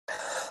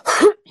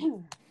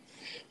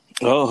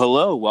Oh,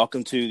 hello.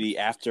 Welcome to the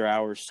After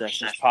Hours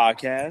Sessions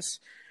podcast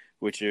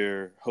with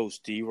your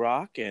host,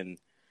 D-Rock. And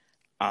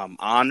I'm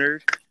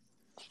honored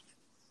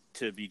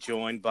to be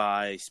joined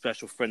by a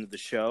special friend of the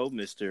show,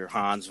 Mr.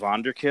 Hans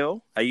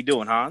Vonderkill. How you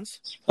doing, Hans?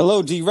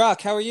 Hello,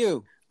 D-Rock. How are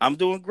you? I'm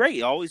doing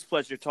great. Always a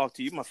pleasure to talk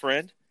to you, my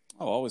friend.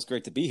 Oh, always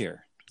great to be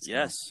here.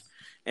 Yes.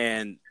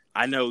 And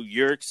I know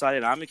you're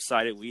excited. I'm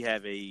excited. We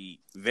have a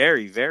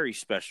very, very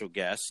special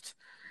guest.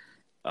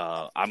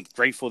 I'm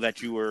grateful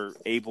that you were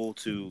able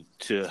to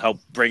help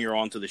bring her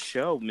onto the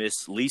show,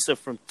 Miss Lisa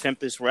from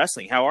Tempest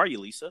Wrestling. How are you,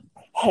 Lisa?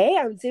 Hey,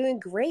 I'm doing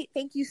great.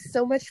 Thank you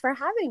so much for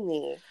having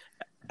me.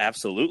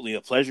 Absolutely.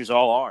 The pleasure's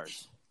all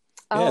ours.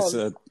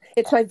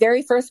 It's my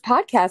very first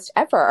podcast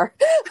ever.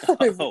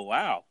 Oh,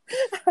 wow.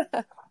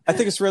 I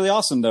think it's really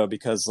awesome, though,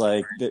 because,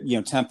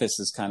 Tempest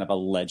is kind of a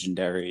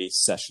legendary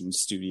session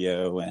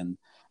studio. And,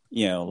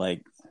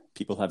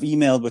 people have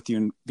emailed with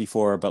you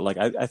before. But,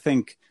 I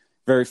think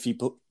very few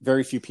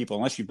people,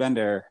 unless you've been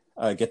there,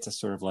 get to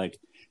sort of,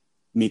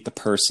 meet the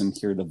person,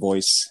 hear the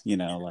voice,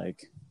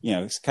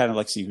 it's kind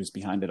of see who's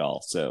behind it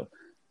all. So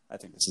I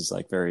think this is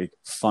very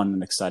fun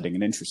and exciting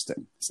and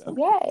interesting. So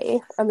yay,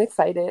 I'm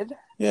excited.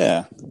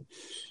 Yeah.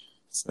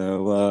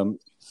 So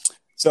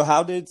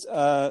how did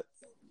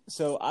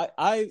so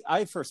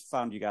I first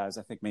found you guys,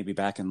 I think maybe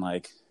back in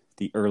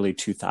the early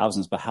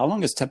 2000s, but how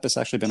long has Tempest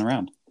actually been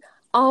around?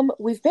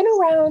 We've been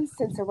around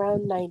since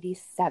around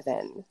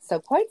 97. So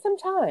quite some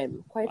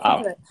time. Some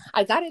time.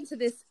 I got into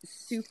this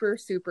super,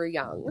 super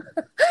young.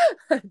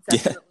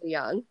 Definitely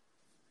young.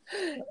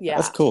 Yeah.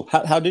 That's cool.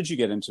 How did you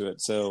get into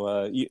it?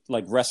 So you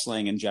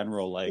wrestling in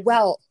general,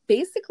 Well,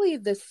 basically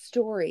the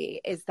story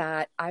is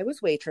that I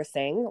was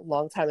waitressing a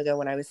long time ago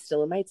when I was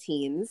still in my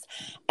teens,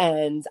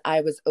 and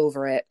I was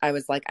over it. I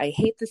was like, I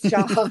hate this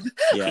job.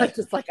 Yeah.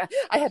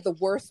 I had the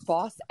worst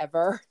boss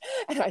ever.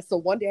 And so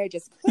one day I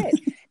just quit.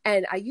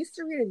 And I used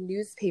to read a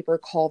newspaper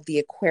called The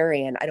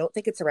Aquarian. I don't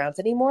think it's around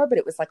anymore, but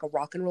it was like a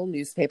rock and roll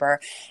newspaper.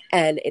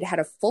 And it had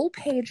a full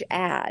page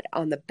ad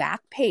on the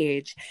back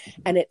page.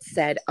 And it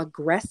said,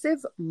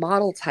 aggressive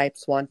model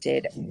types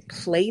wanted,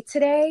 play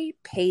today,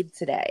 paid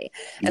today.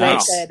 And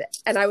Nice.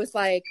 I was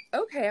like,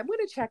 okay, I'm going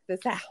to check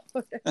this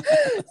out.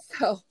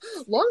 So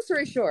long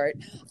story short,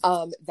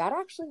 that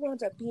actually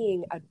wound up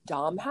being a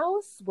dom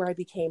house where I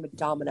became a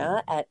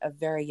domina at a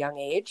very young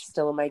age,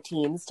 still in my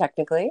teens,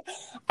 technically.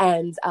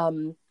 And,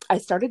 I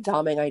started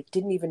doming. I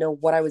didn't even know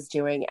what I was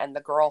doing. And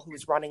the girl who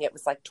was running it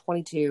was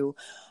 22.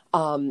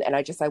 And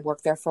I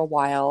worked there for a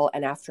while.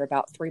 And after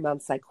about 3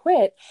 months, I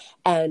quit.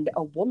 And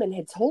a woman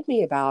had told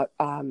me about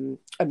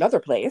another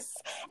place.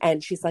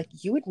 And she's like,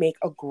 you would make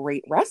a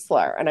great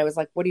wrestler. And I was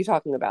like, what are you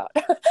talking about?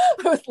 I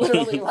was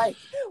literally like,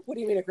 what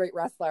do you mean a great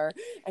wrestler?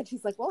 And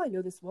she's like, well, I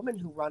know this woman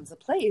who runs a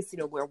place,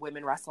 where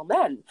women wrestle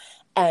men.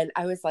 And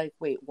I was like,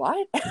 wait,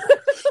 what?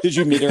 Did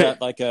you meet her at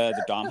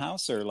the dom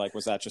house, or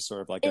was that just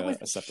sort of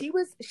a separate?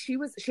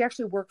 She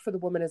actually worked for the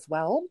woman as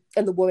well.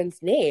 And the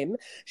woman's name,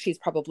 she's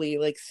probably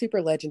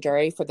super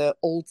legendary for the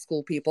old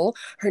school people.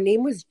 Her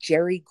name was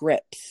Jerry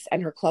Grips,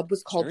 and her club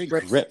was called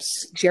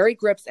Jerry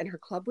Grips, and her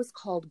club was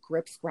called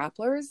Grips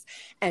Grapplers.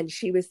 And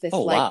she was this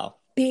wow.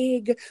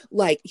 Big,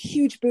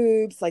 huge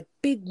boobs,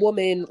 big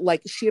woman.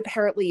 She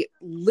apparently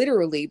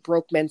literally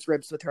broke men's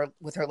ribs with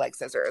her leg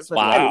scissors.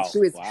 Wow.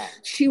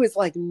 She was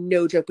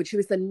no joke, but she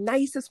was the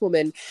nicest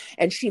woman.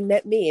 And she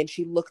met me and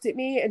she looked at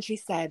me and she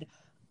said,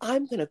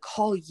 I'm going to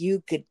call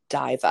you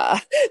Godiva,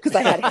 because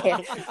I had hair.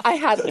 I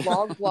had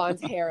long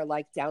blonde hair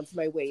down to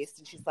my waist.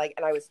 And she's like,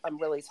 I'm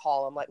really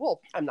tall. I'm like, well,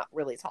 I'm not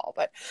really tall,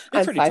 but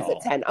I'm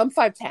 5'10". I'm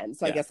 5'10".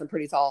 So yeah. I guess I'm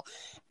pretty tall.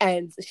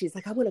 And she's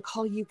like, I'm going to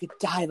call you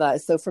Godiva.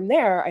 So from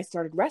there, I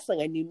started wrestling.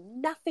 I knew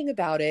nothing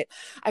about it.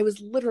 I was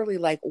literally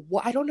like,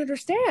 what? I don't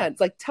understand.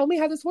 Tell me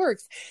how this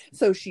works.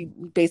 So she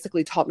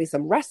basically taught me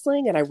some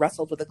wrestling, and I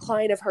wrestled with a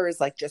client of hers,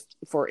 just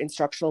for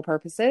instructional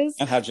purposes.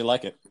 And how'd you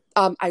like it?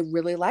 I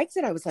really liked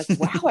it. I was like,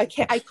 wow,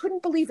 I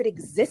couldn't believe it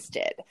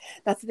existed.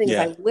 That's the thing.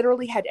 Yeah. I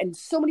literally had, and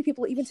so many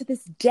people, even to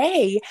this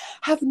day,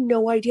 have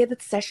no idea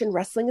that session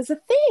wrestling is a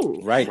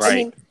thing. Right. I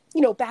mean,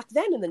 back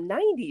then in the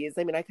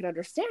 90s, I could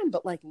understand,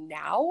 but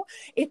now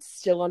it's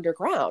still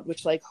underground,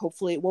 which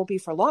hopefully it won't be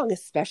for long,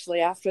 especially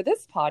after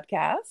this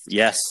podcast.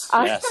 Yes.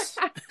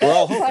 We're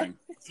all hoping.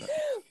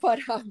 But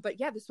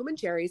yeah, this woman,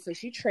 Jerry, so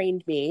she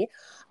trained me,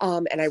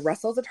 and I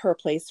wrestled at her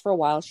place for a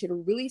while. She had a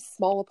really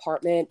small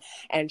apartment,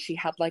 and she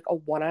had a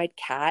one-eyed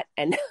cat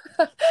and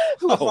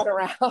who would run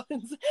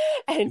around.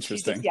 And she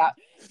just,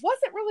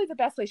 wasn't really the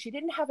best place. She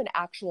didn't have an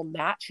actual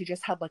mat. She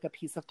just had a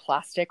piece of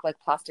plastic,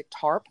 plastic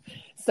tarp.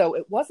 So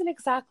it wasn't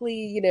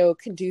exactly,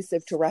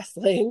 conducive to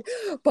wrestling,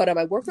 but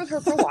I worked with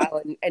her for a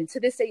while. And to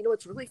this day,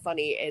 what's really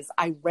funny is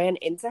I ran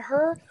into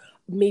her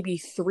maybe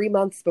 3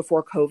 months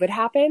before COVID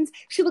happened.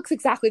 She looks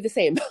exactly the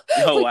same.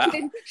 Oh, wow.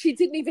 She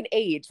didn't even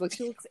age.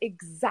 She looks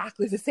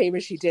exactly the same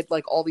as she did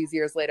all these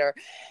years later.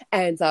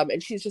 And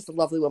she's just a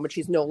lovely woman.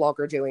 She's no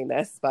longer doing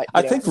this, but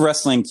I think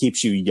wrestling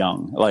keeps you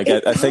young. I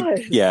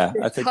think, yeah,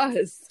 it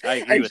does. I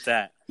agree with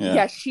that.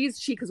 Yeah, she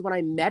because when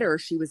I met her,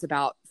 she was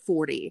about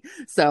 40.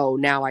 So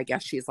now I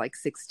guess she's like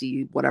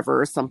 60,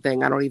 whatever, or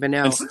something. I don't even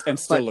know. And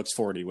still looks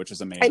 40, which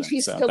is amazing.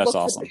 And that's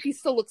awesome. She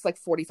still looks like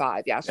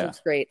 45. Yeah, she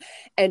looks great.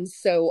 And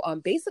so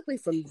basically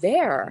from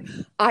there,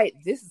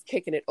 this is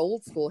kicking it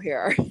old school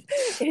here.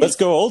 Let's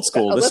go old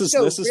school. This is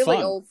really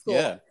fun. Old school.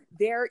 Yeah.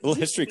 There little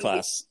history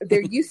class.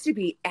 There used to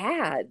be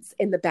ads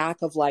in the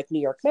back of like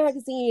New York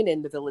Magazine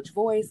and the Village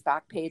Voice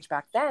back page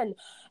back then.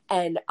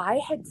 And I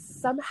had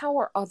somehow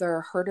or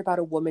other heard about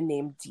a woman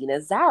named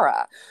Dina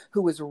Zara,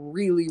 who was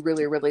really,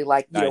 really, really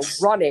like, you know,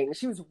 running.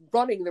 She was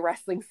running the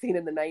wrestling scene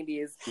in the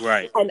 90s.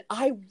 Right. And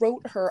I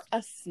wrote her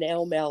a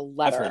snail mail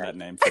letter. I've heard that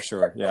name for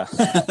sure. Yeah.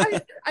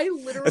 I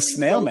literally a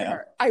snail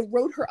mail. I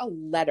wrote her a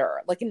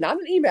letter, like not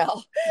an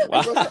email. Wow.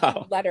 I wrote her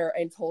a letter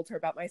and told her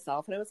about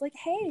myself. And I was like,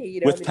 hey,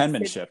 you know, with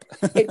penmanship.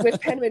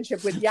 With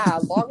penmanship, with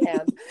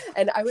longhand.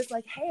 And I was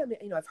like, hey,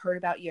 I've heard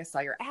about you. I saw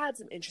your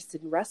ads. I'm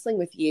interested in wrestling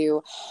with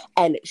you.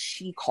 And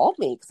she called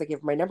me because I gave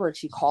her my number, and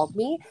she called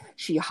me.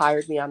 She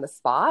hired me on the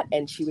spot,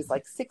 and she was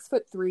like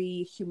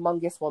 6'3",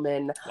 humongous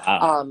woman.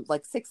 Wow.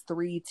 Like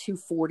 6'3",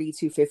 240,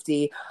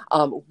 250,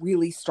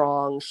 really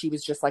strong. She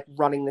was just like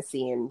running the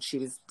scene. She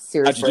was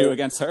seriously. How'd you do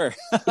against her?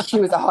 She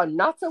was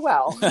not so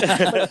well.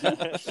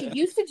 But she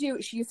used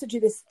to do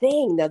this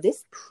thing. Now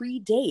this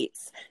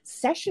predates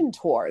session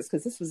tours,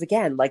 because this was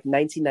again like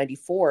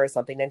 1994 or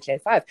something,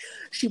 1995.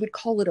 She would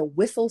call it a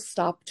whistle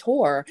stop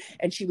tour,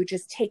 and she would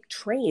just take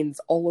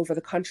trains all over the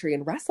country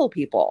and wrestle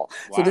people.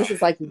 Wow. So this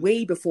is like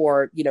way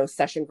before, you know,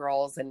 Session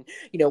Girls, and,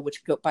 you know,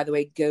 which by the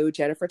way, go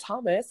Jennifer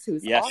Thomas,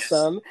 who's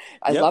awesome.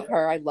 I love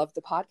her. I love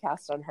the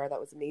podcast on her. That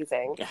was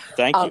amazing.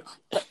 Thank you.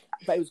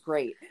 But it was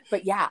great.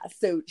 But yeah,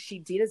 so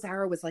Dina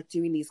Zara was like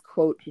doing these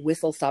quote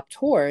whistle stop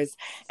tours,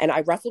 and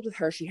I wrestled with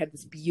her. She had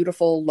this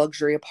beautiful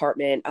luxury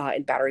apartment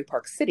in Battery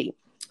Park City.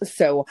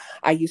 So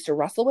I used to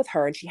wrestle with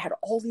her, and she had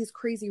all these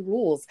crazy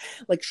rules.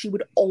 Like she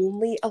would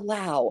only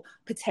allow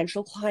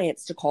potential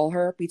clients to call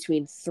her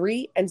between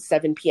 3 and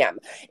 7 p.m.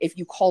 If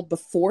you called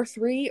before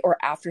 3 or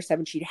after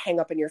 7, she'd hang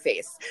up in your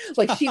face.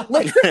 Like she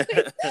literally,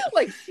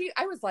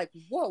 I was like,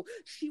 whoa.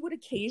 She would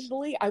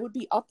occasionally, I would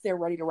be up there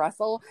ready to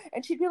wrestle,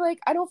 and she'd be like,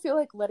 I don't feel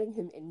like letting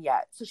him in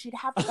yet. So she'd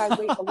have the guy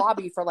wait in the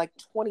lobby for like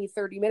 20,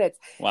 30 minutes.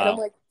 Wow. And I'm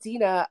like,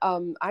 Dina,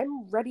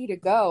 I'm ready to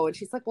go. And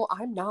she's like, well,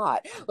 I'm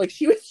not. Like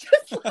she was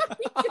just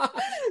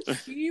like,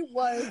 she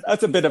was.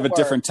 That's a bit of a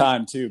different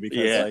time too,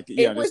 because like,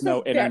 you know, there's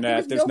no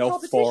internet, there's no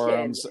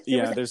forums,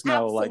 there's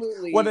no like,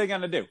 what are they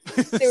gonna do?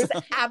 There was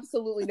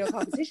absolutely no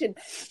competition,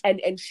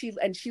 and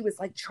she was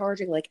like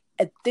charging like,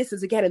 this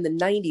is again in the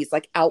 90s,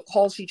 like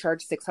alcohol, she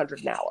charged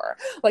 $600 an hour.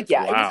 Like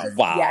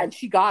wow, and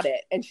she got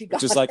it,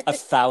 which is like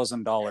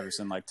 $1,000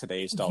 in like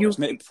today's dollars,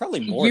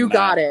 probably more. You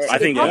got that. it. I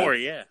think more,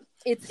 yeah.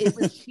 It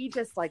was, she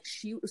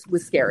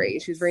was scary.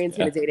 She was very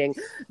intimidating,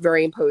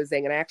 very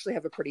imposing. And I actually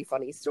have a pretty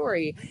funny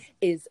story.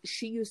 Is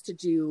she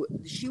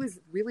was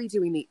really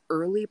doing the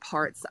early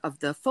parts of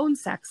the phone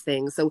sex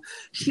thing. So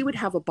she would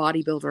have a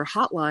bodybuilder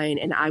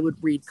hotline, and I would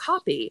read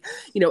copy,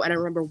 you know, and I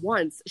remember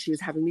once she was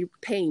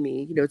paying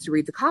me, you know, to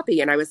read the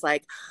copy. And I was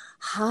like,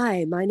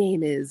 hi, my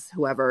name is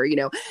whoever, you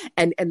know,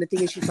 and the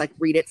thing is, she's like,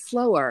 read it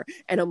slower.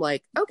 And I'm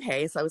like,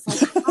 okay. So I was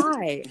like,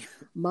 hi,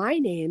 my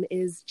name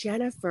is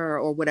Jennifer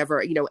or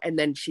whatever, you know, and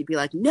then she'd be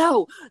like,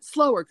 no,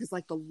 slower. Cause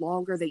like the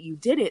longer that you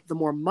did it, the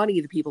more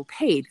money the people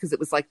paid. Cause it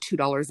was like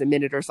 $2 a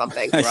minute or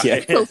something.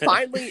 Right. So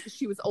finally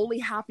she was only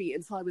happy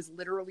until I was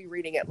literally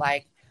reading it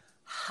like,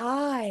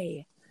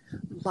 hi,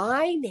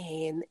 my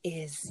name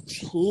is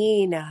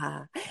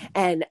Tina,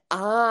 and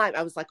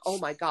I was like, oh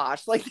my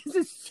gosh, like this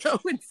is so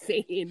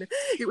insane.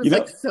 It was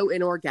like so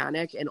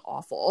inorganic and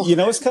awful. You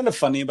know what's kind of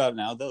funny about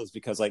now though is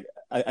because like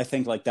I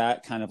think like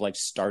that kind of like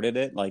started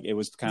it. Like it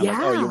was kind of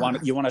like, oh,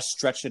 you want to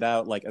stretch it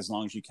out like as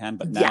long as you can,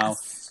 but now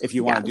if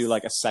you want to do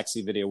like a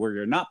sexy video where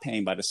you're not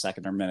paying by the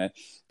second or minute,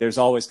 there's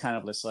always kind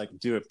of this like,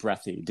 do it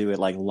breathy, do it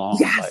like long,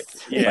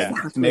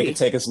 like make it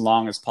take as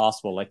long as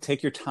possible. Like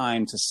take your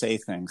time to say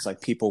things,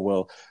 like people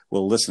will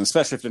listen,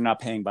 especially if they're not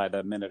paying by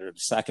the minute or the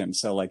second.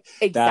 So like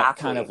that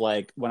kind of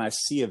like, when I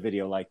see a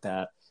video like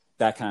that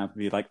kind of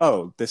be like,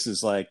 oh, this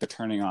is like the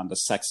turning on the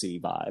sexy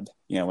vibe,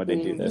 you know, when they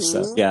do this.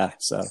 So yeah.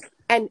 So.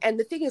 And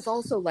the thing is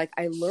also like,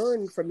 I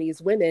learned from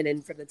these women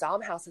and from the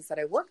dom houses that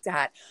I worked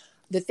at,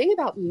 the thing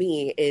about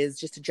me is,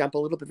 just to jump a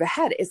little bit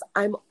ahead, is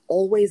I'm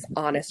always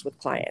honest with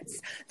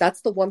clients.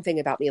 That's the one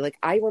thing about me. Like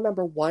I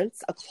remember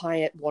once a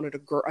client wanted a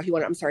girl, he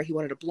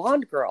wanted a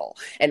blonde girl,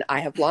 and I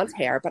have blonde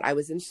hair, but I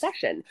was in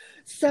session.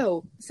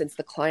 So since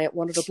the client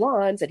wanted a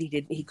blonde and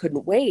he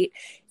couldn't wait,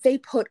 they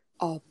put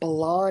a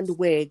blonde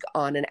wig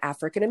on an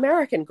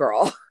African-American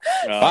girl.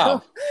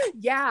 Wow.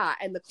 Yeah.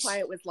 And the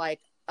client was like,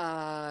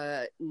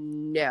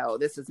 no,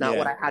 this is not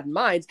what I had in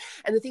mind.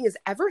 And the thing is,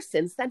 ever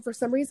since then, for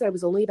some reason, I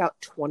was only about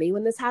 20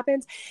 when this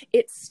happened.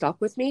 It stuck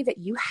with me that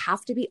you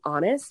have to be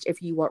honest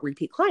if you want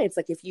repeat clients.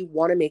 Like if you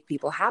want to make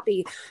people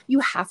happy, you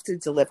have to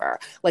deliver.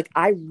 Like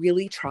I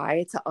really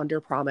try to under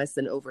promise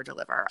and over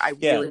deliver. I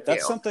really do.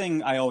 That's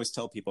something I always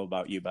tell people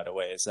about you, by the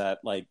way, is that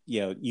like,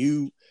 you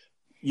know,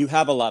 you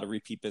have a lot of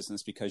repeat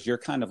business because you're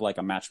kind of like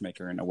a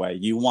matchmaker in a way.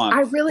 You want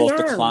I really both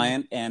the am.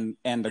 client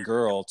and the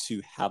girl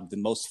to have the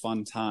most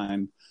fun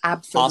time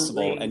Absolutely.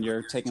 possible, and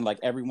you're taking like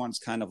everyone's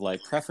kind of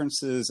like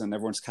preferences and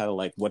everyone's kind of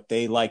like what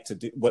they like to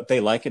do, what they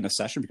like in a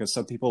session, because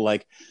some people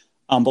like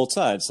on both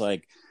sides,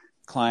 like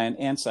client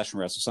and session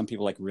wrestler. Some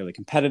people like really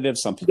competitive,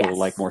 some people Yes.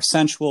 like more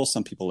sensual,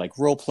 some people like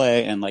role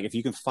play, and like if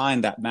you can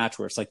find that match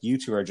where it's like you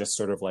two are just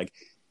sort of like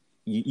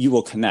you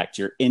will connect,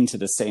 you're into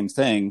the same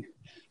thing,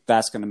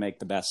 that's going to make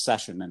the best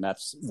session. And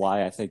that's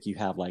why I think you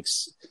have like,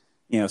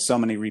 you know, so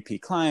many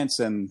repeat clients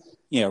and,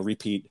 you know,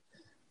 repeat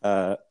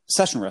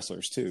session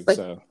wrestlers too. Like,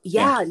 so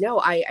no,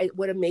 I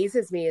what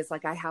amazes me is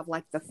like I have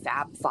like the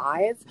Fab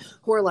Five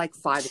who are like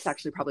five. It's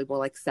actually probably more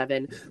like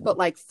seven, but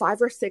like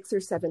 5 or 6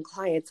 or 7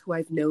 clients who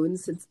I've known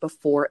since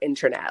before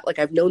internet. Like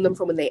I've known them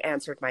from when they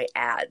answered my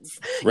ads,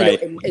 right,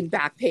 you know, in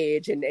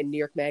Backpage and New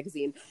York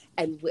Magazine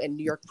and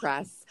New York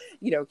Press,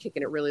 you know,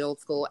 kicking it really old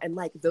school. And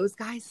like those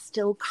guys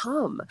still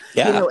come,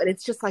 yeah, you know, and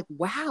it's just like,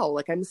 wow,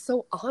 like I'm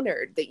so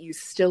honored that you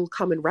still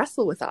come and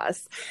wrestle with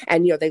us.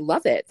 And, you know, they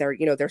love it. They're,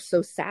 you know, they're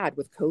so sad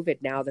with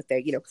COVID now that they,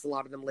 you know, because a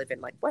lot of them live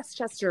in like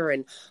Westchester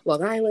and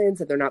Long Island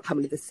and they're not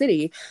coming to the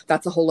city.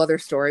 That's a whole other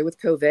story with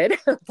COVID.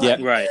 yeah,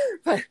 Right.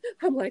 But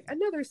I'm like,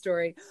 another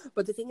story.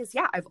 But the thing is,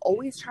 yeah, I've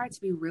always tried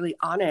to be really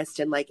honest.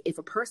 And like, if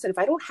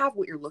I don't have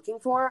what you're looking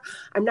for,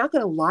 I'm not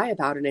going to lie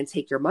about it and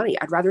take your money.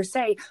 I'd rather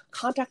say,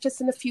 contact us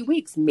in a few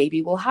weeks.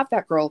 Maybe we'll have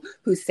that girl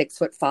who's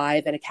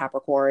 6'5" and a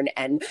Capricorn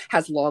and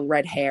has long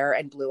red hair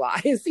and blue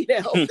eyes, you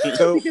know,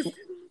 So because,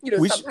 you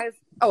know, sometimes,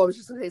 I was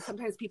just going to say,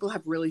 sometimes people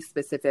have really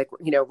specific,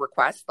 you know,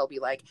 requests. They'll be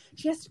like,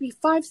 she has to be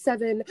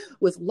 5'7"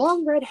 with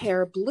long red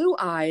hair, blue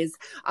eyes.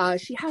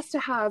 She has to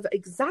have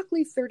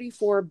exactly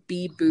 34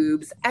 B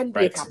boobs and be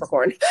a right.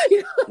 Capricorn.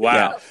 You know? Wow.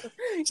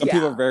 Yeah. Some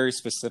people are very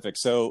specific.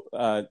 So,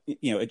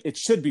 you know, it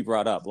should be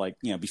brought up. Like,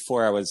 you know,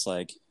 before I was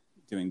like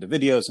doing the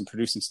videos and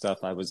producing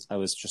stuff, I was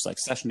just like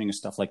sessioning and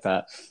stuff like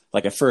that.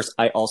 Like at first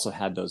I also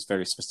had those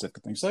very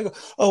specific things. So I go,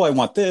 oh, I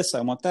want this,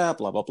 I want that,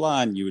 blah, blah,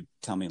 blah. And you would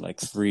tell me like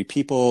 3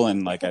 people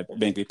and like I'd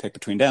maybe pick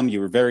between them.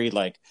 You were very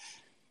like,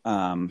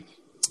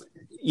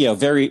 you know,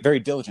 very, very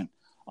diligent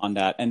on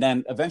that. And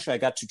then eventually I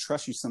got to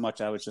trust you so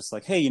much. I was just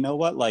like, hey, you know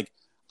what? Like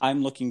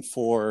I'm looking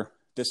for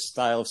this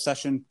style of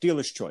session,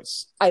 dealer's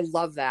choice. I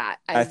love that.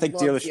 I think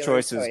dealer's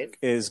choice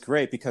is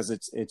great because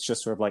it's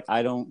just sort of like,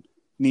 I don't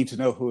need to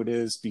know who it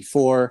is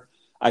before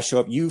I show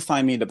up. You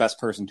find me the best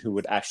person who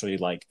would actually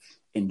like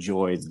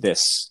enjoy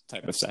this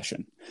type of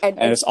session. And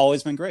it's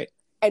always been great.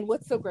 And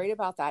what's so great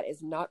about that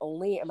is not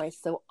only am I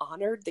so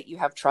honored that you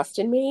have trust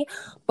in me,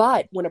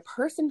 but when a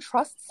person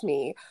trusts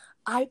me,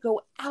 I go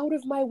out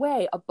of my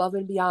way above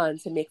and beyond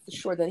to make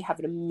sure that they have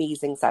an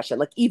amazing session,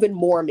 like even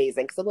more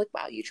amazing. Cause I'm like,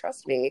 wow, you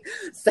trust me.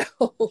 So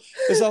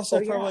there's also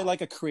probably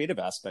like a creative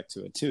aspect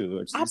to it too.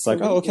 It's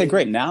like, oh, okay,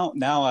 great. Now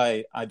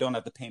I don't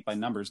have to paint by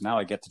numbers. Now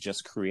I get to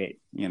just create,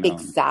 you know?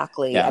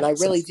 Exactly. And I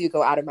really do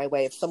go out of my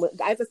way. If someone,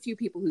 I have a few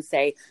people who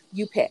say,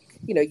 you pick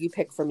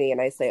for me. And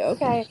I say,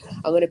 okay,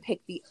 I'm going to pick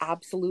the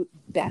absolute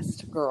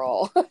best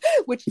girl,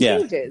 which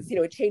changes, you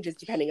know, it changes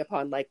depending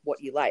upon like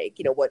what you like,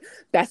 you know, what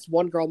best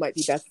one girl might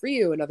be best for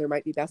you, another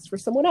might be best for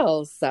someone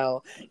else.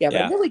 So but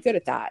I'm really good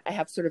at that. I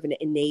have sort of an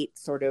innate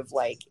sort of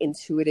like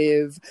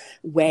intuitive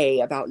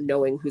way about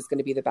knowing who's going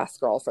to be the best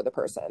girl for the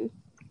person.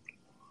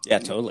 Yeah,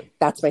 totally.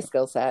 That's my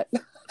skill set.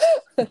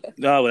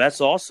 No,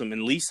 that's awesome.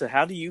 And Lisa,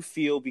 how do you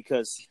feel?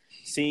 Because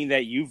seeing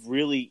that you've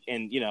really,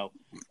 and you know,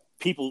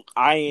 people,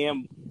 I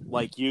am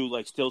like you,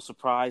 like still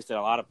surprised that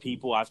a lot of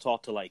people I've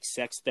talked to, like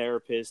sex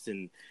therapists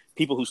and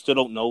people who still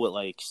don't know what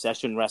like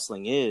session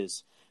wrestling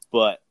is,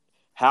 but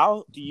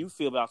how do you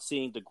feel about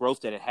seeing the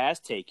growth that it has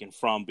taken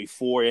from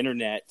before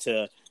internet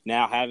to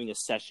now having a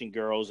Session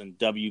Girls and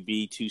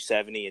WB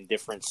 270 and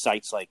different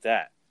sites like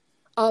that?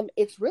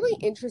 It's really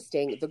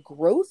interesting. The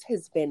growth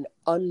has been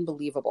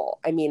unbelievable.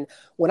 I mean,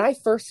 when I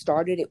first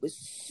started, it was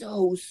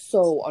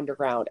so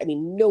underground. I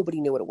mean,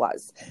 nobody knew what it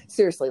was.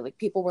 Seriously, like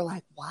people were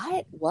like,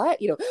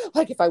 what? You know,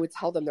 like if I would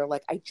tell them, they're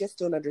like, I just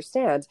don't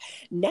understand.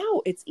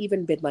 Now it's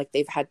even been like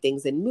they've had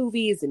things in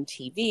movies and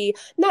TV,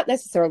 not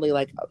necessarily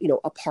like, you know,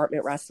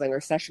 apartment wrestling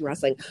or session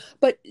wrestling,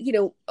 but, you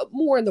know,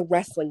 more in the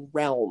wrestling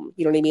realm.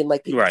 You know what I mean?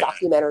 Like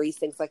documentaries,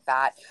 things like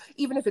that,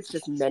 even if it's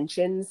just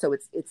mentioned. So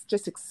it's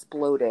just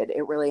exploded.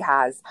 It really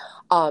has.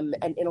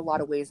 And in a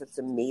lot of ways, it's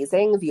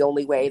amazing. The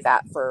only way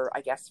that for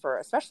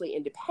especially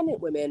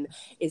independent women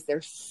is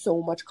there's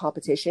so much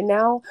competition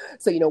now.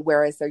 So, you know,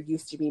 whereas there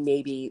used to be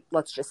maybe,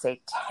 let's just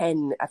say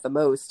 10 at the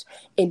most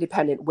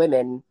independent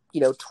women, you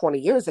know, 20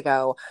 years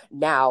ago,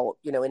 now,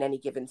 you know, in any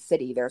given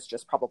city, there's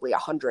just probably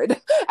 100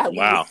 at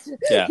least.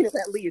 Yeah. You know,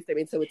 at least. I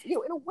mean, so it's, you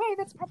know, in a way,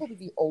 that's probably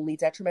the only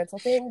detrimental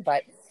thing.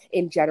 But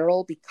in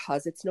general,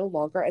 because it's no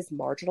longer as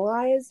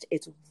marginalized,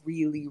 it's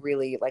really,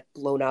 really like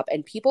blown up.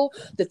 And people,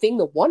 the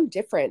one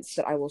difference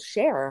that I will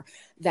share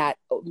that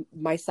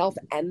myself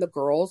and the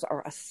girls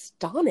are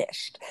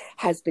astonished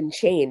has been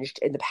changed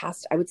in the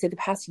past, I would say the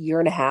past year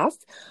and a half,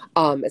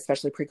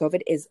 especially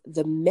pre-COVID, is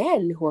the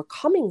men who are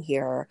coming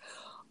here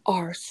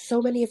are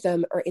so many of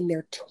them are in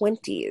their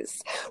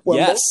 20s.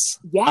 Yes,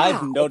 Yeah,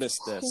 I've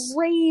noticed this.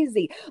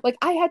 crazy. Like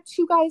I had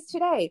two guys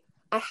today.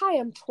 Hi,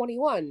 I'm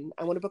 21.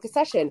 I want to book a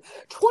session.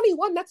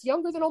 21, that's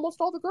younger than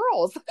almost all the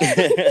girls.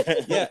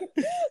 Yeah.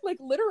 Like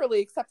literally,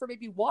 except for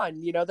maybe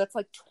one, that's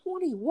like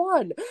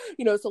 21,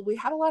 so we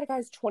had a lot of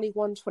guys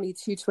 21,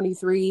 22,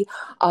 23,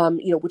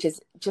 which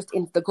is just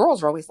the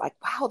girls are always like,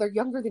 wow, they're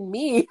younger than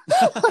me.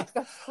 Like,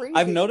 that's crazy.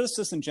 I've noticed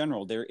this in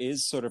general. There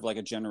is sort of like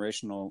a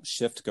generational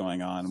shift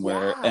going on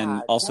where,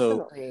 and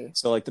also, definitely.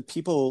 so like the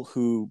people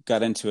who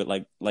got into it,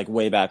 like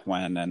way back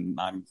when, and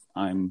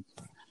I'm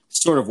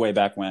sort of way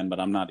back when,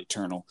 but I'm not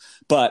eternal.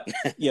 But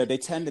they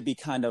tend to be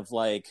kind of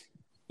like,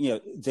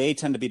 they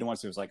tend to be the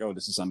ones who's like, oh,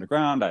 this is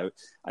underground. I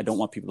don't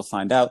want people to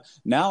find out.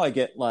 Now I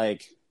get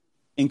like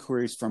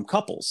inquiries from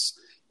couples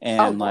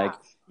and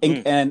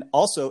and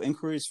also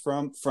inquiries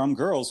from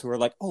girls who are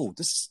like, oh,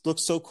 this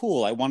looks so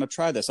cool. I want to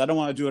try this. I don't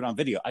want to do it on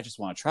video. I just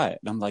want to try it.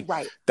 And I'm like,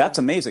 right. That's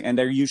amazing. And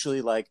they're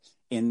usually like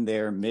in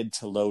their mid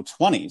to low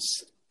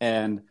 20s.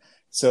 And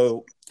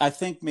so I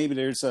think maybe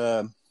with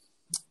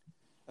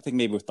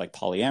like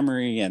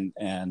polyamory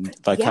and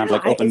like kind of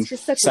like open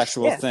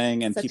sexual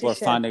thing, and people are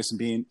finding this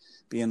and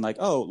being like,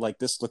 oh, like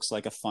this looks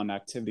like a fun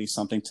activity,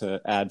 something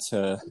to add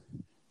to,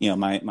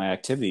 my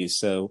activities.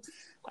 So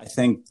I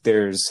think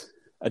there's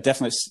a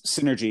definite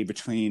synergy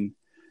between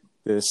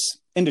this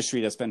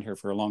industry that's been here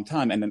for a long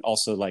time, and then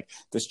also like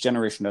this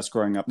generation that's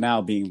growing up now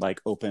being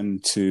like open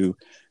to,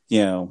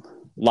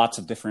 lots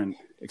of different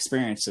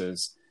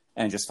experiences,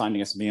 and just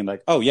finding us and being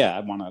like, oh yeah,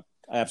 I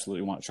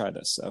absolutely want to try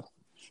this. So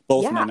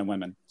both men and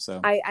women.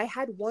 So I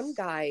had one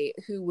guy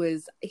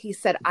he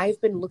said, I've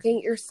been looking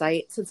at your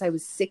site since I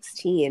was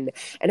 16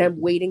 and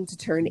I'm waiting to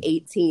turn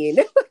 18.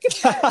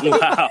 Wow. And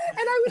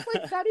I was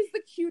like, that is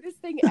the cutest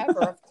thing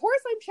ever. Of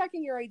course I'm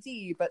checking your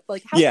ID, but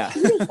like, how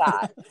cute is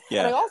that?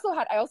 Yeah. And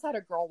I also had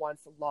a girl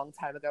once a long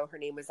time ago. Her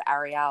name was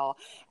Ariel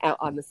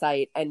on the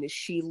site. And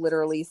she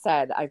literally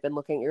said, I've been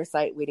looking at your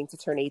site waiting to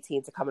turn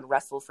 18 to come and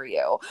wrestle for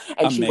you. And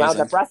Amazing. She wound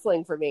up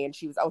wrestling for me. And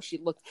she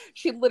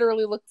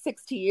literally looked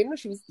 16.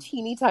 She was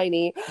teeny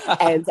tiny.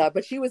 And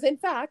but she was, in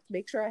fact,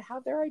 make sure I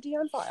have their ID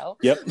on file.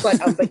 Yep.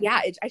 But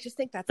yeah, I just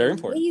think that's very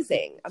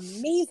amazing.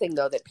 Amazing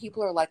though, that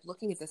people are like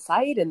looking at the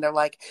site and they're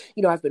like,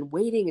 I've been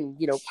waiting and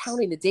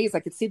counting the days. I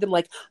could see them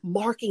like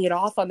marking it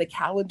off on the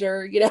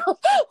calendar,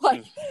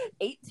 like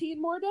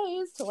 18 more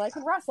days till I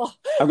can wrestle.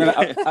 I'm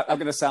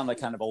gonna sound like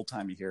kind of old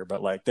timey here,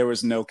 but like there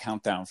was no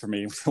countdown for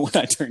me when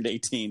I turned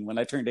 18. When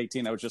I turned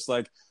 18, I was just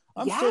like,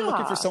 I'm still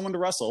looking for someone to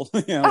wrestle.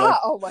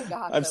 Oh my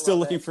God. I'm still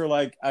looking for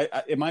like,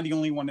 am I the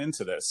only one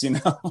into this?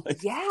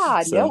 Like,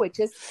 no,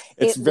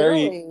 it's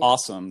very really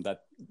awesome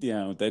that,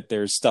 that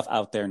there's stuff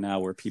out there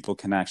now where people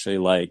can actually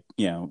like,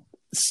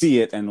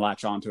 see it and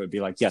latch onto it, be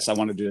like, yes, I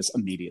want to do this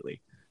immediately.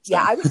 So.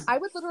 Yeah, I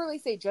would literally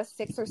say just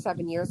 6 or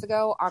 7 years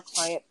ago, our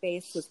client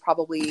base was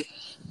probably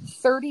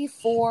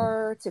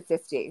 34 to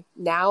 50.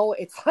 Now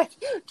it's like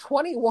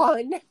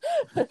 21.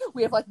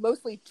 We have like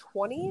mostly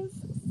 20s,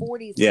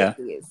 40s,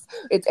 50s.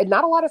 It's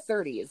not a lot of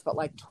 30s, but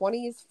like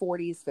 20s,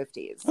 40s,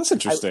 50s. That's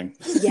interesting.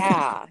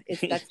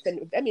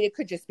 It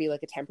could just be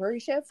like a temporary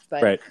shift,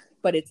 but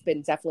it's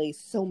been definitely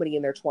so many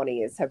in their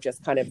 20s have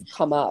just kind of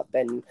come up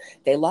and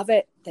they love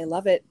it. They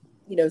love it.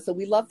 So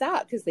we love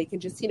that because they can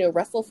just,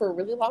 wrestle for a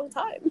really long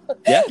time.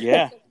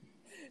 Yeah.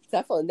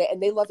 Definitely.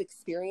 And they love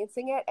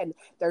experiencing it. And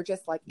they're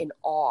just like in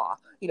awe,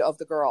 of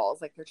the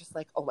girls. Like, they're just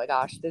like, oh my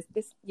gosh, this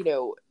is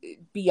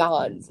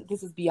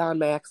beyond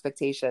my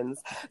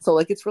expectations. So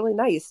like, it's really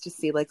nice to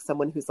see like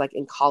someone who's like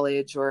in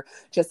college or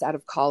just out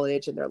of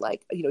college and they're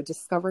like,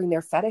 discovering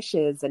their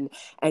fetishes and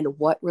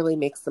what really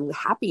makes them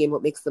happy and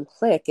what makes them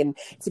click. And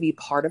to be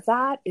part of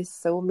that is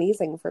so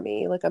amazing for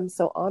me. Like, I'm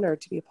so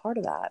honored to be a part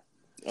of that.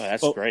 Oh,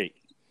 that's great.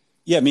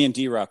 Yeah, me and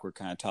D-Rock were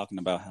kind of talking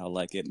about how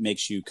like it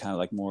makes you kind of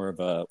like more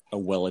of a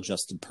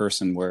well-adjusted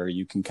person where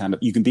you can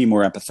be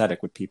more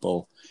empathetic with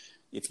people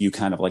if you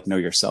kind of like know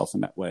yourself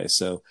in that way.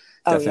 So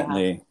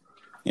definitely,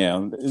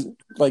 I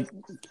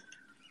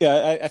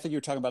think you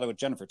were talking about it with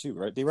Jennifer too,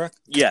 right, D-Rock?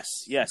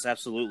 Yes,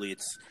 absolutely.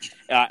 It's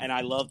and I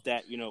love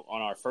that,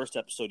 on our first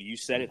episode, you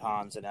said it,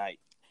 Hans, and I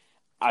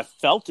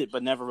felt it,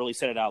 but never really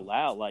said it out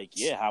loud. Like,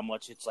 how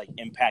much it's like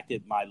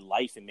impacted my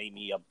life and made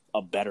me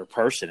a better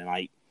person. And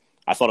I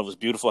thought it was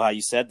beautiful how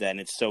you said that.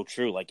 And it's so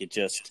true. Like, it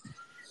just,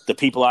 the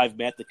people I've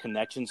met, the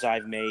connections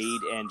I've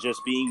made, and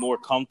just being more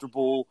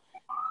comfortable.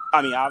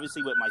 I mean,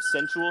 obviously with my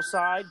sensual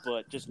side,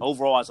 but just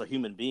overall as a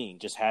human being,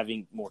 just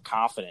having more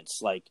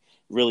confidence, like,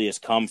 really has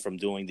come from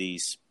doing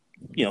these,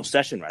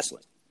 session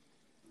wrestling.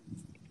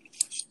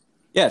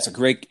 Yeah, it's a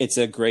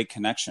great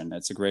connection.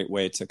 It's a great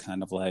way to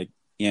kind of like,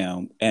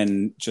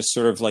 and just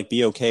sort of like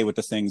be okay with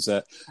the things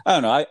that, I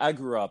don't know. I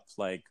grew up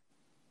like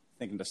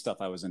thinking the stuff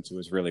I was into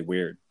was really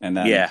weird. And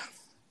then,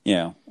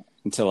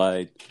 until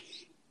I,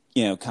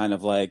 kind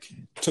of like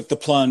took the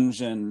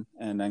plunge and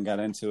then got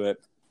into it.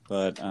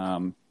 But,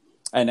 and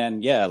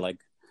then, like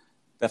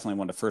definitely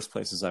one of the first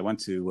places I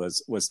went to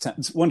was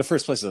one of the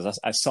first places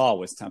I saw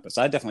was Tempest.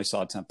 I definitely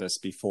saw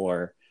Tempest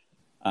before,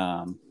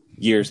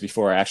 years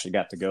before I actually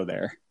got to go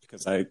there.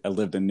 because I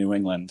lived in New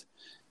England,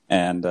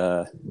 and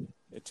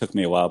it took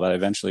me a while, but I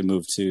eventually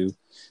moved to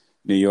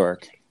New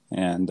York.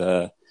 And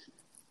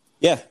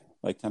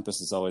like Tempest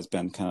has always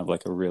been kind of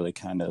like a really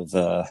kind of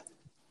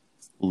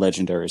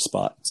legendary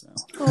spot. So.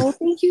 Oh,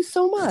 thank you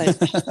so much.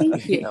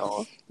 Thank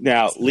you.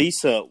 Now,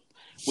 Lisa,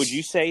 would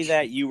you say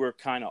that you were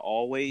kind of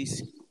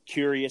always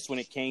curious when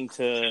it came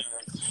to,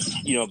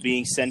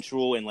 being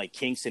sensual and like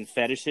kinks and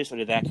fetishes, or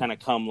did that kind of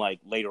come like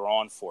later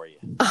on for you?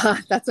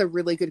 That's a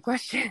really good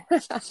question.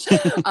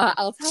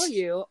 I'll tell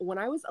you, when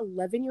I was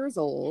 11 years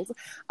old,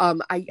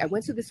 I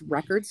went to this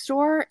record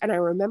store, and I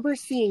remember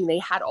seeing they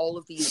had all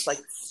of these like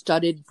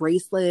studded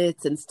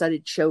bracelets and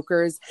studded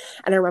chokers.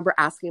 And I remember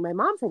asking my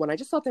mom for one. I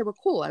just thought they were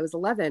cool. I was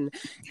 11,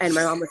 and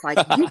my mom was like,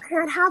 "You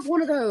can't have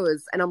one of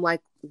those." And I'm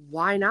like,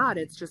 "Why not?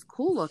 It's just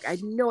cool look." I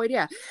had no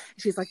idea.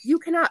 She's like, "You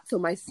cannot." So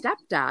my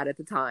stepdad at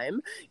the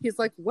time, he's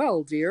like,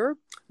 "Well, dear,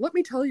 let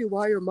me tell you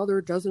why your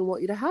mother doesn't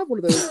want you to have one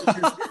of those."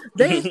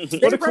 They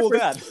what a cool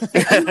dad.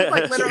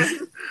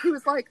 He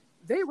was like,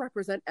 they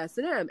represent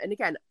S&M. And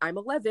again, I'm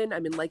 11.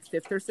 I'm in like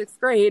 5th or 6th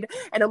grade.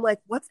 And I'm like,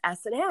 what's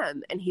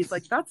S&M? And he's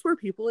like, that's where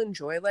people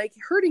enjoy like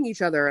hurting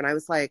each other. And I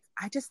was like,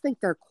 I just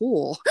think they're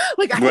cool.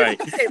 Like, I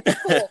think they're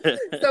cool.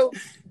 So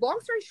long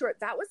story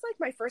short, that was like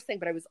my first thing,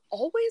 but I was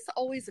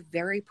always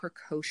very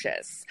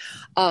precocious.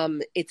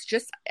 It's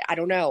just, I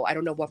don't know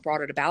what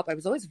brought it about, but I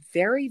was always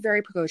very,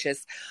 very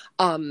precocious.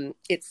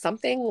 It's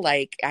something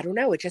like, I don't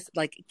know, it just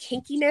like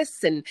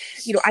kinkiness. And,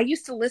 I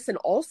used to listen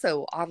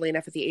also, oddly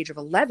enough, at the age of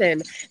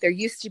 11, there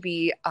used to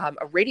be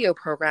a radio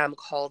program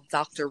called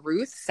Dr.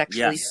 Ruth,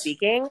 Sexually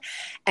Speaking.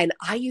 And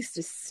I used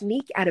to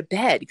sneak out of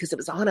bed because it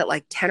was on at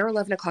like 10 or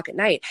 11 o'clock at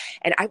night.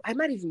 And I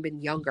might have even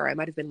been younger. I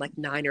might have been like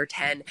 9 or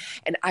 10.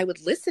 And I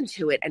would listen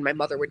to it, and my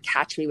mother would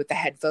catch me with the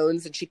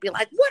headphones, and she'd be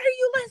like, "What are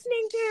you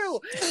listening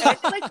to?" And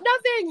I'd be like,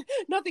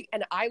 nothing.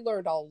 And I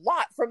learned a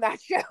lot from that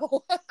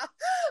show.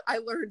 I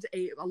learned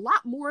a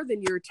lot more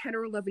than your 10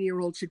 or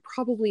 11-year-old should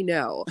probably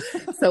know.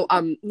 So,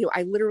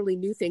 I literally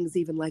knew things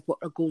even like what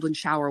a golden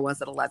shower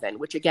was at 11,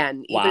 which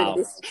again,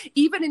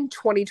 even in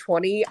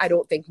 2020, I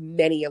don't think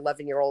many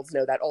 11-year-olds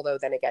know that. Although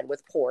then again,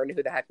 with porn,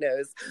 who the heck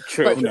knows?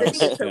 True.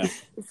 But,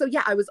 so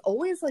yeah, I was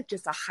always like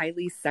just a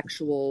highly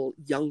sexual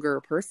younger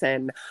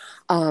person.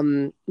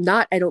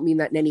 I don't mean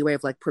that in any way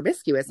of like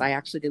promiscuous. I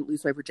actually didn't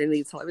lose my virginity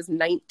until I was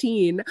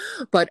 19,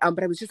 but I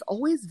was just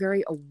always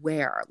very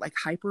aware, like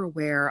hyper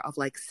aware of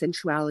like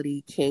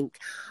sensuality, kink,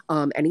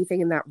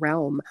 anything in that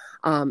realm.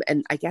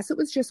 And I guess it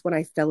was just when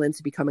I fell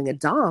into becoming a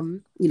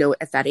dom,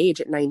 at that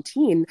age at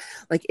 19,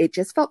 like it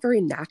just felt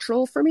very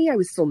natural for me. I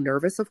was still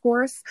nervous, of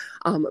course,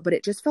 but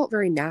it just felt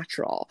very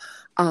natural.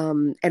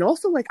 And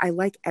also like, I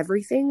like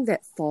everything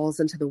that falls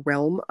into the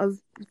realm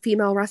of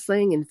female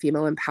wrestling and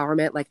female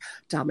empowerment, like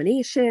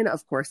domination.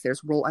 Of course,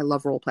 there's I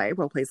love role play.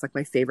 Role play is like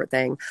my favorite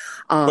thing.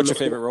 What's your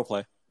favorite role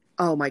play?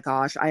 Oh my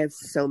gosh, I have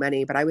so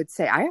many, but I would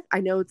say I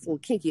know it's a little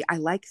kinky. I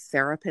like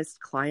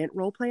therapist-client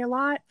role play a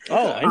lot.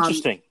 Oh,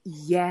 interesting.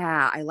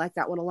 Yeah, I like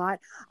that one a lot.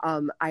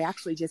 I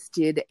actually just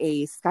did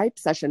a Skype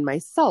session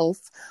myself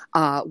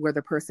where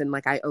the person,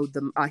 like I owed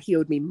them, he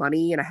owed me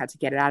money and I had to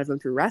get it out of him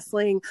through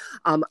wrestling.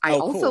 I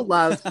also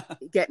love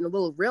getting a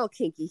little real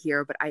kinky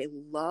here, but I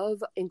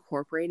love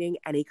incorporating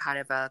any kind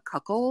of a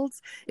cuckold,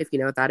 if you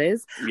know what that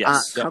is.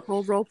 Yes.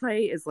 Cuckold role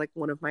play is like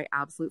one of my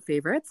absolute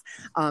favorites.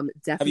 Definitely.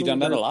 Have you done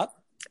that a lot?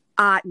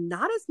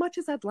 Not as much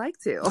as I'd like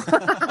to,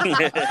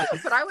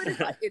 but I would.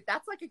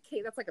 That's like a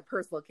kink. That's like a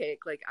personal kink.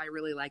 Like I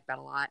really like that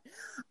a lot.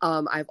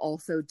 I've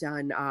also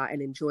done and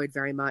enjoyed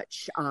very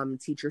much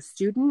teacher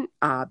student,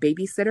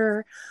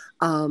 babysitter,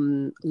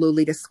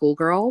 Lolita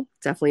schoolgirl.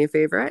 Definitely a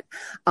favorite.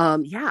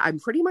 I'm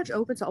pretty much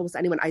open to almost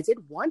anyone. I did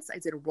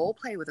a role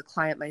play with a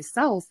client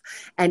myself,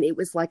 and it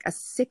was like a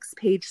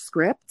 6-page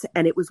script,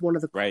 and it was one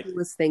of the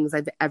coolest things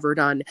I've ever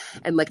done.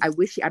 And like I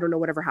don't know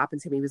whatever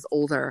happened to him. He was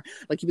older.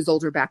 Like he was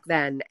older back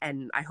then.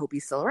 And I hope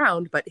he's still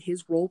around, but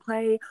his role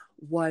play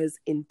was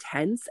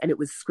intense and it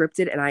was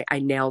scripted, and I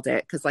nailed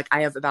it because like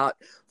I have about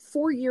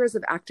 4 years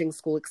of acting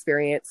school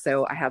experience,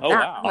 so I have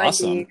that behind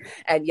me.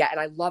 And and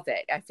I love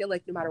it. I feel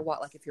like no matter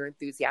what, like if you're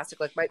enthusiastic,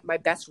 like my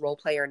best role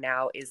player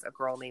now is a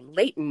girl named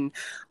Leighton,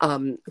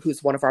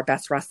 who's one of our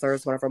best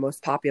wrestlers, one of our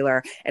most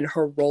popular, and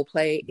her role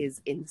play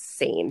is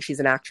insane. She's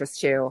an actress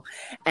too,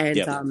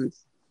 and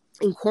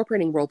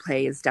incorporating role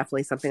play is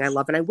definitely something I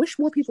love, and I wish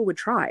more people would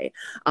try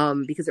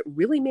because it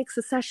really makes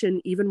the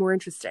session even more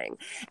interesting.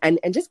 And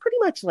just pretty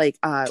much like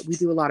we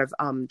do a lot of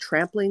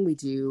trampling, we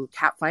do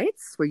cat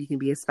fights where you can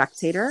be a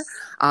spectator.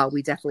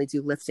 We definitely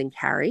do lift and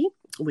carry,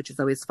 which is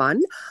always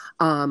fun.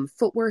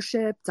 Foot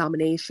worship,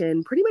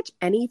 domination, pretty much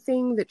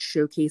anything that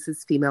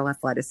showcases female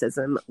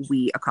athleticism,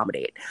 we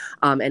accommodate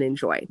and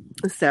enjoy.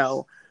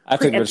 So I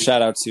have to give a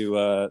shout out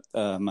to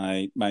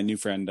my new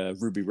friend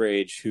Ruby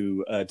Rage,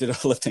 who did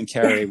a lift and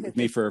carry with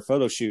me for a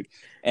photo shoot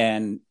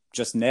and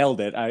just nailed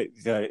it. At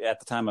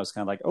the time I was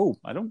kind of like, oh,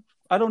 I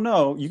don't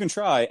know. You can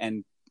try.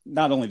 And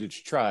not only did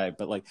she try,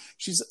 but like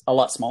she's a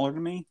lot smaller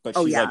than me, but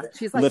she's like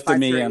she's like lifted 5'3".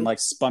 me and like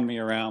spun me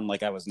around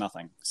like I was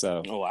nothing.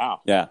 So oh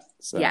wow, yeah,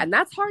 So. Yeah, and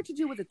that's hard to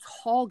do with a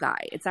tall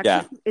guy. It's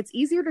actually it's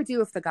easier to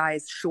do if the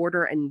guy's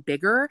shorter and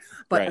bigger,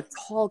 but a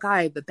tall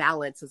guy, the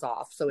balance is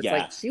off. So it's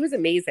like she was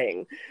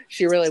amazing.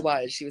 She really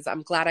was.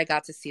 I'm glad I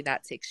got to see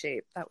that take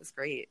shape. That was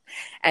great.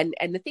 And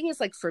the thing is,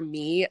 like, for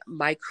me,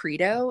 my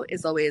credo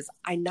is always,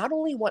 I not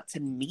only want to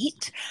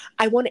meet,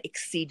 I want to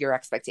exceed your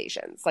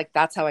expectations. Like,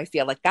 that's how I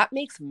feel. Like, that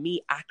makes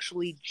me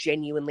actually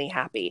genuinely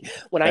happy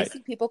when I see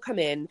people come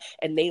in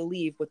and they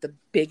leave with the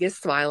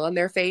biggest smile on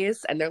their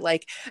face, and they're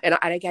like, and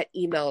I get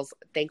emails,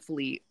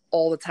 thankfully,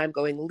 all the time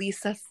going,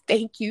 Lisa,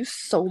 thank you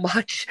so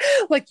much.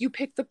 Like, you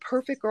picked the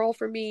perfect girl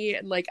for me.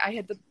 And like, I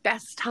had the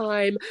best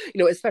time,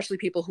 especially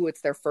people who it's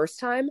their first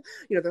time,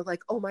 they're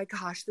like, oh my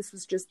gosh, this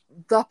was just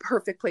the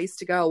perfect place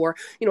to go. Or,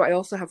 I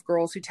also have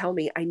girls who tell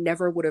me, I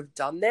never would have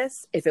done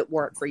this if it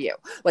weren't for you.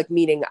 Like,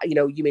 meaning,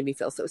 you made me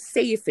feel so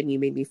safe and you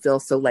made me feel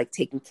so like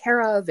taken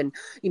care of, and,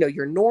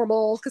 you're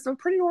normal, because I'm a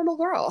pretty normal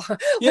girl.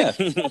 Yeah.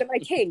 One of my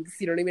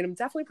kinks, you know what I mean? I'm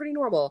definitely pretty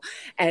normal.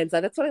 And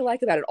that's what I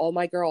like about it. All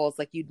my girls,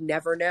 like, you'd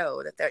never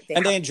know that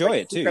they enjoy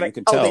it too. You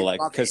can tell, like,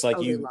 because like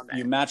you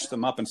match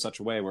them up in such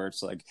a way where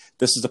it's like,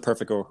 this is the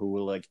perfect girl who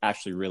will like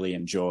actually really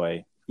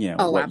enjoy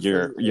what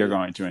absolutely. you're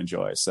going to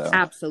enjoy. So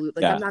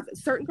absolutely. I'm not,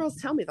 certain girls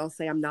tell me, they'll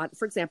say, I'm not,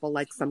 for example,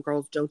 like, some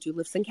girls don't do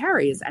lifts and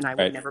carries, and I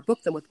would never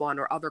book them with one,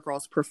 or other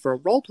girls prefer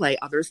role play,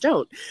 others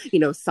don't,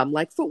 some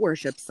like foot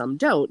worship, some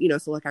don't,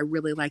 so like, I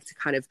really like to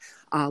kind of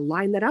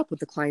line that up with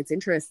the client's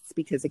interests,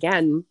 because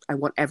again, I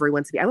like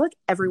everyone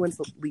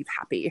to leave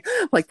happy.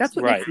 Like, that's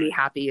what makes me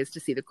happy, is to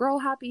see the girl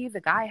happy,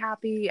 the guy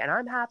happy, and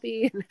I'm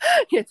happy.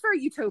 It's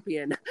very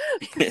utopian.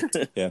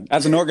 Yeah.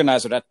 As an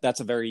organizer, that's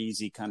a very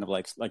easy kind of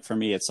like for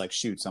me, it's like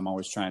shoots. I'm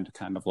always trying to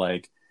kind of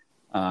like,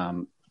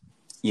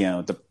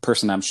 the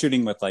person I'm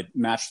shooting with, like,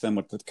 match them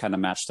with the kind of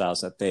match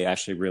styles that they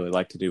actually really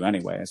like to do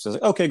anyway. It's just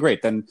like, okay,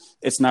 great. Then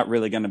it's not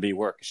really going to be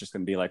work. It's just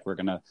going to be like, we're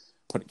going to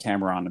put a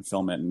camera on and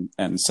film it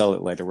and sell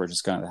it later. We're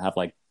just going to have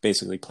like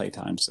basically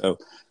playtime. So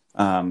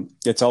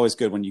it's always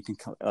good when you can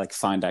like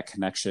find that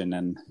connection.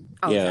 And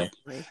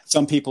definitely.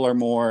 Some people are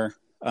more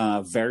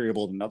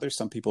variable than others.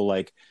 Some people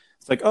like,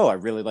 it's like, oh, I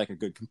really like a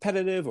good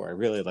competitive, or I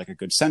really like a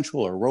good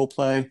sensual or role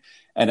play.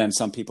 And then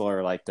some people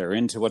are like, they're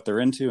into what they're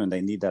into and they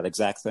need that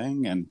exact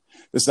thing. And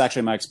this is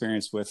actually my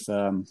experience with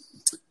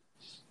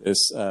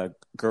this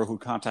girl who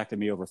contacted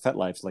me over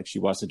FetLife. Like, she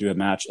wants to do a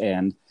match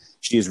and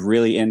she is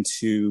really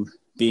into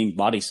being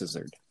body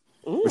scissored,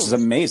 which is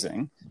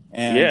amazing.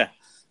 And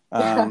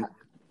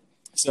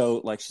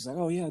so like, she's like,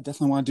 oh yeah, I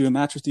definitely want to do a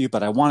match with you,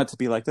 but I want it to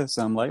be like this.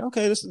 And I'm like,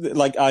 okay, this is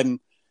like, I'm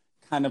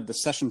kind of the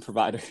session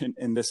provider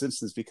in this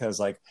instance, because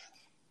like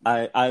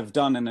I've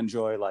done and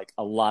enjoy like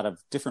a lot of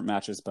different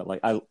matches, but like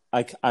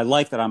I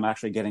like that I'm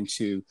actually getting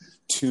to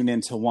tune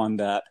into one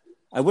that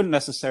I wouldn't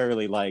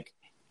necessarily like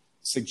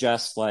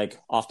suggest like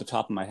off the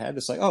top of my head.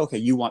 It's like, oh, okay,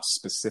 you want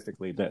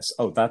specifically this.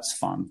 Oh, that's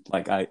fun.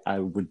 Like I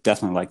would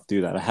definitely like to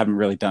do that. I haven't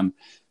really done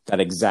that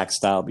exact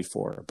style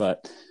before,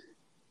 but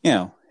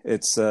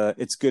it's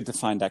good to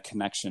find that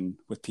connection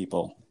with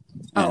people.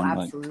 And,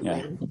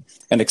 absolutely.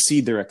 And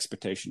exceed their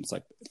expectations,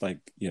 like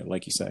you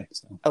say.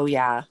 So. Oh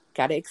yeah,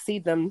 gotta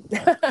exceed them.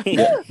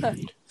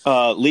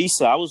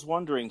 Lisa, I was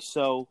wondering,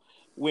 so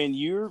when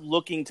you're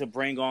looking to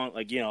bring on,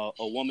 like, a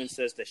woman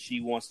says that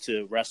she wants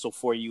to wrestle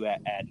for you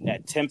at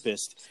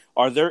Tempest,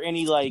 are there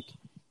any like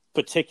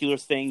particular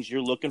things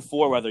you're looking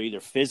for, whether either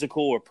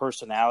physical or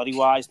personality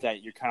wise,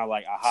 that you're kind of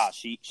like, aha,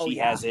 she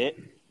has it?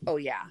 Oh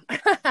yeah.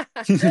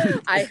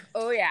 Definitely.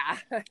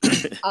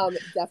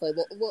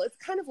 Well, it's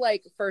kind of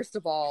like, first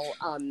of all,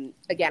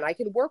 again, I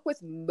can work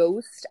with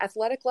most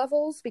athletic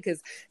levels,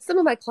 because some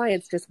of my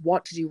clients just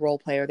want to do role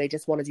play, or they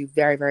just want to do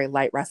very, very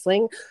light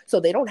wrestling. So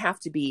they don't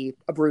have to be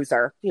a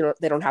bruiser,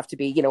 they don't have to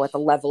be, at the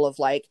level of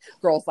like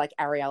girls like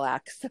Ariel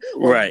X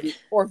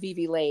or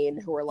Vivi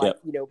Lane, who are like,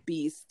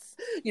 beasts,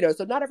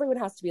 so not everyone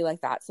has to be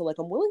like that. So like,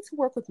 I'm willing to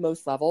work with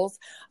most levels.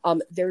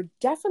 There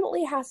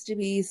definitely has to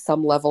be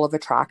some level of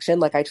attraction.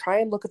 Like, I try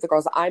and look at the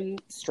girls. I'm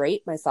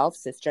straight myself,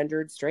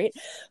 cisgendered straight,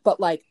 but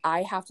like,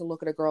 I have to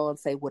look at a girl and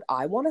say, would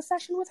I want a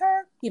session with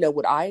her?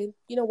 Would I,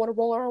 want to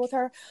roll around with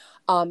her?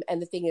 And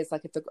the thing is,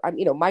 like, if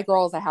my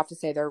girls, I have to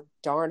say, they're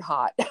darn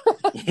hot.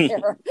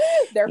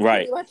 they're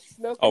pretty much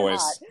smoking hot.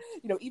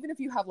 Even if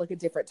you have like a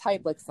different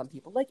type, like some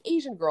people like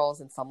Asian girls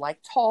and some like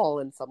tall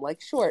and some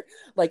like short,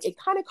 like it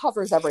kind of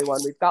covers everyone.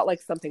 We've got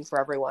like something for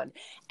everyone.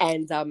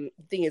 And the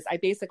thing is, I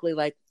basically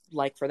like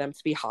for them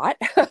to be hot.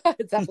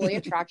 Definitely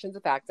attraction's a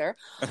factor.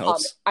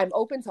 I'm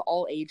open to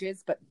all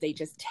ages, but they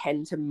just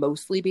tend to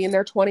mostly be in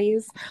their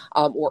 20s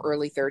or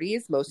early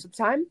 30s most of the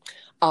time.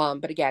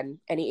 But again,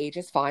 any age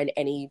is fine.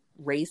 Any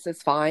race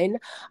is fine.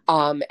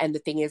 And the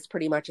thing is,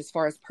 pretty much as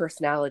far as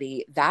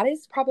personality, that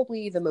is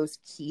probably the most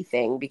key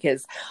thing,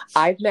 because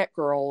I've met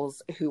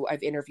girls who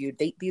I've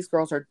interviewed. These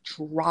girls are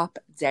drop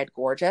dead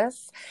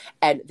gorgeous,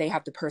 and they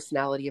have the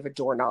personality of a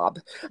doorknob.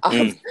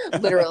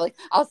 Literally,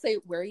 I'll say,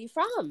 where are you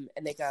from?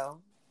 And they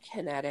go,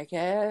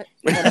 Connecticut.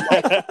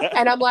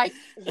 And I'm like,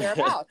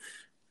 whereabouts?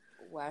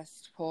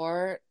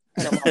 Westport.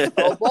 And I'm like,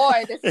 oh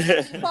boy, this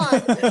is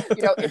fun.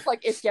 You know, it's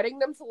like, if getting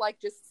them to like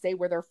just say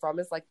where they're from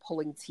is like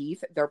pulling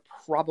teeth, they're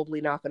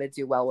probably not going to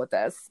do well with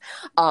this.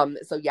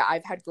 So yeah,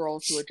 I've had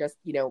girls who are just,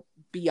 you know,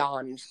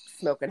 beyond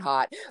smoking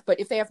hot. But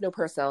if they have no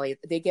personality,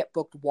 they get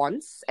booked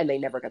once and they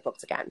never get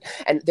booked again.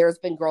 And there's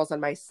been girls on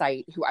my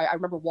site who I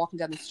remember walking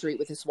down the street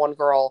with this one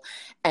girl,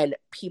 and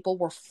people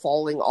were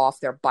falling off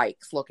their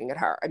bikes looking at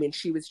her. I mean,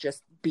 she was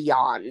just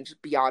beyond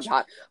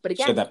hot. But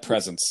again, she had that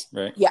presence,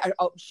 right? Yeah.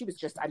 Oh, she was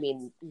just, I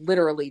mean,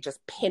 literally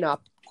just pin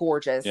up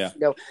gorgeous. Yeah. You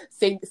know,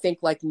 think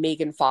like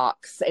Megan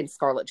Fox and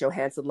Scarlett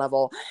Johansson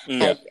level.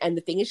 Yeah. And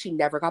the thing is, she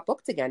never got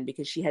booked again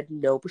because she had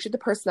the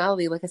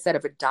personality, like I said,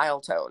 of a dial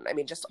tone. I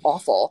mean, just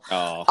awful.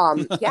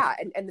 Oh. Yeah.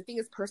 And the thing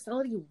is,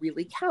 personality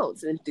really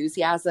counts, and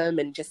enthusiasm,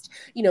 and just,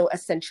 you know, a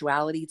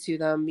sensuality to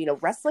them. You know,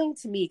 wrestling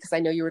to me, because I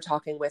know you were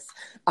talking with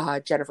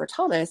Jennifer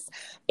Thomas,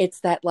 it's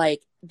that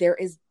like, there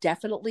is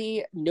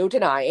definitely no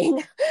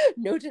denying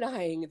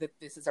that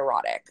this is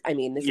erotic. I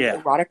mean, this is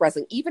erotic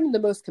wrestling. Even in the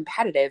most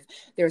competitive,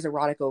 there's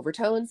erotic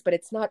overtones, but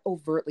it's not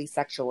overtly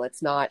sexual.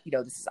 It's not, you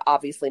know, this is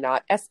obviously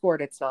not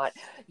escort. It's not,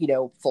 you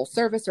know, full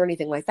service or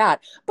anything like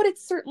that, but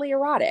it's certainly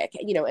erotic,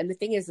 you know. And the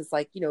thing is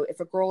like, you know, if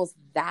a girl is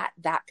that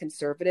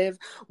conservative,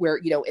 where,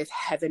 you know, if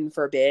heaven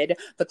forbid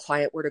the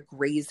client were to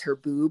graze her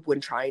boob when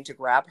trying to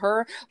grab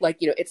her, like,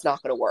 you know, it's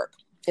not going to work.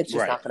 It's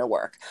just not going to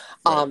work.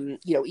 Right.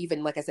 You know,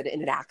 even like I said,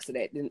 in an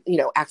accident, you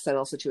know,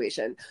 accidental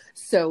situation.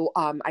 So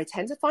I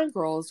tend to find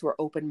girls who are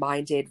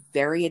open-minded,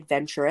 very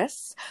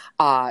adventurous.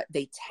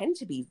 They tend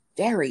to be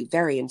very,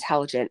 very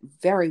intelligent,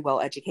 very well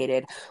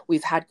educated.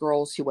 We've had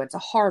girls who went to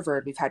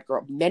Harvard. We've had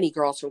many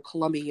girls from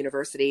Columbia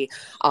University,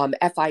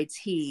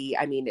 FIT.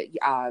 I mean,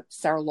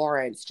 Sarah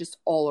Lawrence, just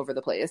all over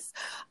the place.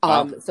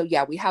 So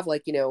yeah, we have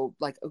like, you know,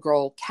 like a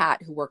girl,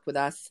 Kat, who worked with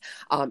us.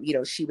 You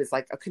know, she was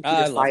like a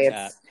computer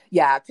science.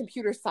 Yeah,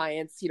 computer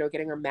science, you know,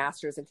 getting her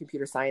master's in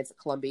computer science at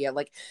Columbia,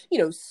 like, you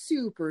know,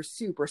 super,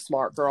 super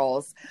smart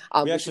girls.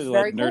 We actually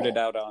like nerded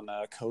out on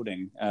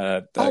coding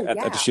at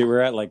the shoot we're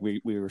at. Like we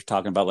were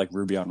talking about like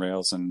Ruby on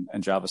Rails and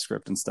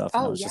JavaScript and stuff.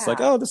 And I was just like,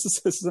 oh, this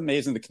is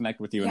amazing to connect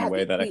with you in a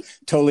way that I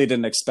totally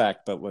didn't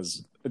expect, but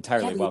was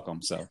entirely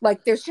welcome. So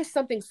like, there's just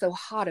something so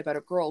hot about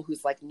a girl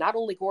who's like not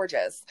only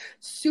gorgeous,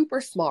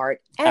 super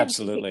smart, and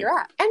absolutely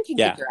can kick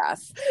your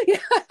ass.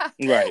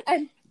 Right.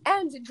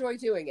 And enjoy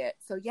doing it.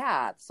 So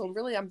yeah, so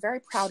really, I'm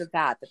very proud of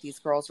that these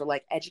girls are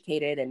like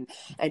educated and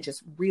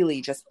just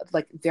really just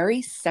like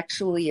very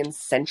sexually and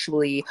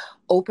sensually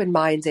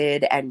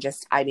open-minded, and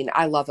just, I mean,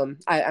 I love them.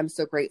 I'm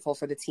so grateful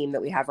for the team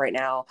that we have right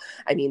now.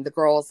 I mean, the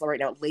girls right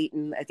now,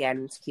 Leighton,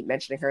 again, to keep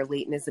mentioning her,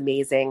 Leighton is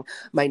amazing.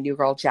 My new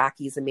girl,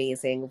 Jackie's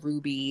amazing.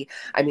 Ruby,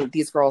 I mean,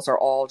 these girls are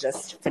all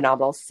just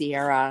phenomenal.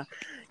 Sierra,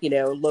 you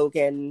know,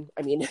 Logan.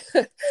 I mean,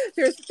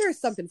 there's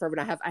something for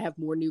everyone. I have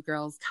more new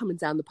girls coming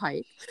down the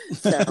pipe.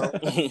 So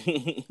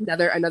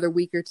another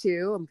week or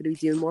two, I'm going to be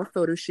doing more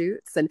photo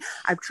shoots, and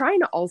I'm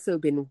trying to also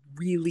been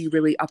really,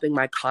 really upping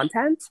my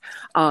content.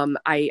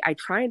 I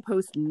try and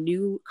post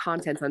new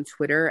content on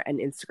Twitter and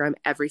Instagram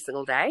every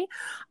single day,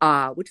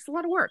 which is a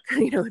lot of work.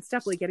 You know, it's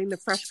definitely getting the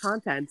fresh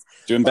content.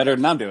 Doing better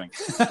than I'm doing.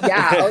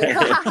 Yeah.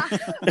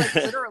 Like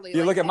literally.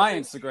 You look at my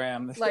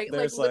Instagram. Like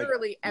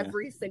literally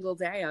every single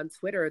day on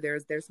Twitter,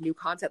 there's new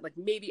content. Like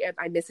maybe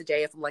I miss a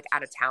day if I'm like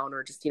out of town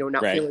or just, you know,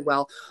 not feeling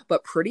well,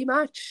 but pretty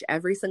much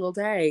every single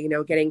day, you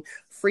know, getting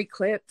free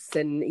clips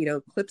and, you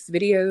know, clips,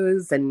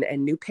 videos and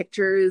new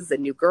pictures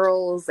and new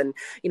girls, and,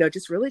 you know,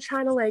 just really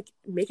trying to like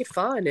make it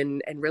fun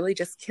and really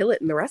just kill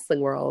it in the wrestling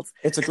world.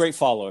 It's a great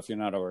follow if you're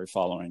not already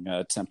following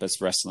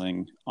Tempest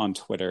Wrestling on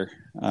Twitter.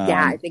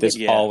 I think there's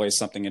always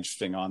something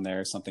interesting on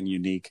there, something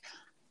unique.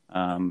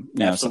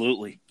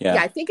 Absolutely.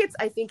 I think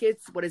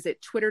it's what is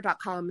it,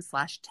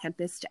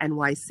 twitter.com/Tempest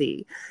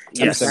NYC.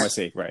 Tempest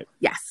NYC, right.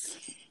 Yes.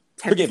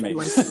 Forgive me.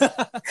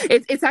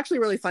 It's actually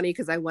really funny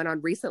because I went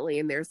on recently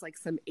and there's like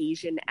some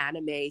Asian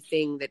anime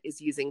thing that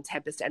is using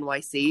Tempest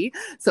NYC.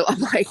 So I'm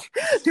like,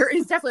 there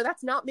is definitely,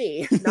 that's not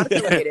me, not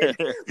affiliated,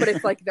 but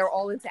it's like they're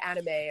all into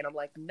anime, and I'm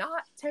like,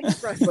 not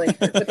Tempest Wrestling,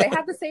 but they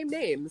have the same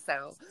name,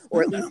 so,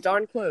 or at least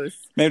darn close.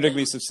 Maybe there could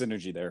be some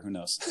synergy there. Who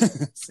knows?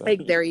 So.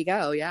 Like, there you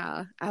go.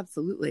 Yeah,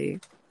 absolutely.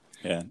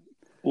 Yeah.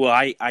 Well,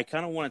 I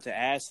kind of wanted to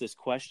ask this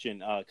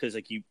question because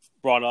like you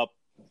brought up,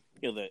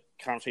 you know, the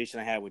conversation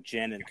I had with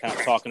Jen and kind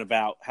of talking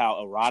about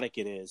how erotic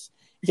it is.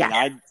 Yeah. And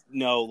I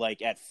know,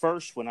 like, at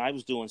first when I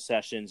was doing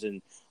sessions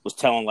and was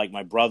telling, like,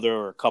 my brother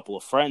or a couple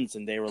of friends,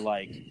 and they were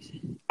like,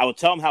 I would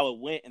tell them how it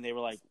went, and they were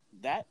like,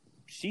 that,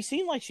 she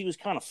seemed like she was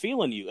kind of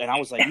feeling you. And I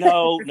was like,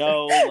 no,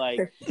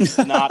 like,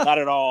 not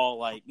at all.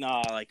 Like,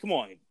 nah, like, come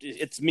on,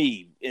 it's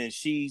me. And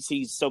she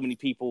sees so many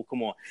people,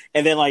 come on.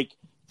 And then, like,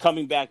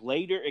 coming back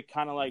later, it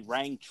kind of, like,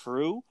 rang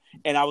true.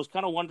 And I was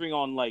kind of wondering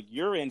on, like,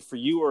 your end, for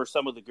you or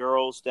some of the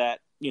girls that,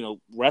 you know,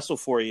 wrestle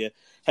for you,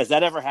 has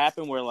that ever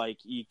happened where, like,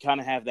 you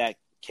kind of have that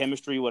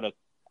chemistry with a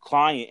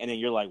client and then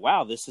you're like,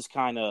 wow, this is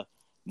kind of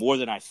more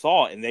than I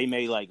thought, and they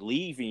may, like,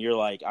 leave and you're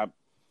like, I'm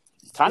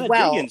kind of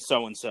digging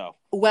so-and-so?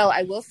 Well,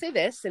 I will say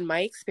this, in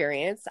my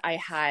experience, I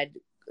had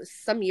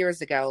some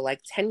years ago,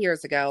 like 10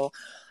 years ago,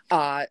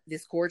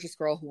 this gorgeous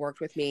girl who worked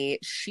with me,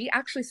 she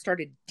actually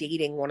started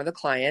dating one of the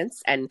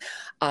clients, and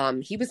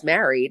he was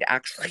married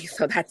actually,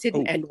 so that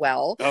didn't end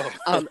well.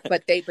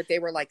 But they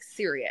were like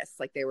serious,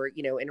 like they were,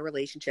 you know, in a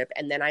relationship.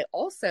 And then I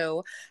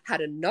also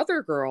had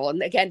another girl,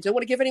 and again, don't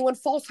want to give anyone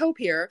false hope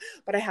here,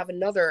 but I have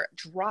another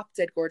drop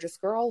dead gorgeous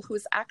girl who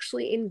is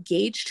actually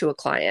engaged to a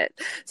client.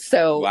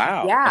 So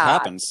wow, yeah, it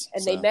happens.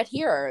 and they met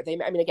here. I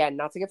mean, again,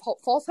 not to give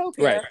false hope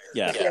here, right?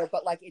 Yeah, you know,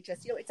 but like it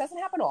just, you know, it doesn't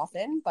happen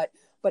often, but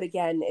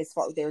again, as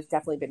far there's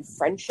definitely been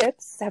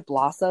friendships have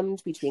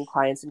blossomed between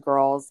clients and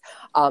girls.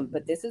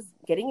 But this is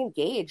getting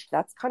engaged.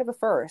 That's kind of a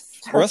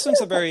first.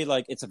 Wrestling's a very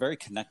it's a very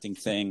connecting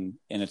thing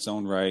in its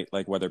own right.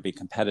 Like whether it be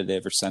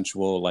competitive or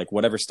sensual, like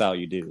whatever style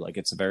you do, like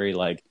it's a very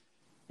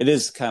it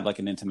is kind of like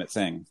an intimate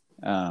thing.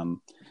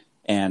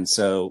 And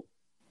so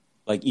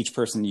like each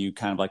person you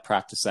kind of like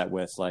practice that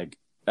with, like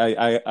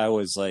I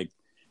was like,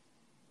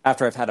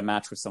 after I've had a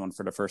match with someone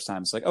for the first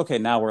time, it's like, okay,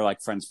 now we're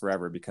like friends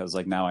forever because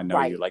like now I know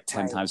you like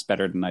 10 times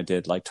better than I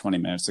did like 20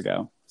 minutes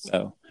ago.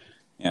 So,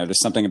 you know,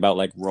 there's something about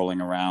like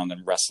rolling around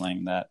and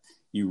wrestling that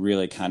you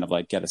really kind of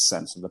like get a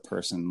sense of the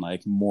person,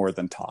 like more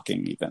than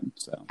talking even.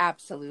 So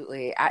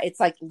absolutely. It's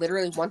like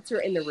literally once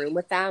you're in the room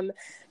with them,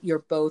 you're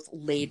both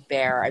laid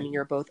bare. I mean,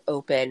 you're both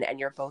open and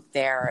you're both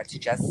there to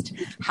just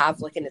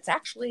have like, and it's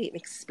actually an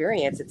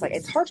experience. It's like,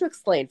 it's hard to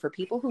explain for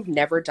people who've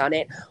never done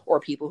it or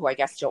people who I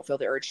guess don't feel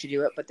the urge to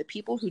do it. But the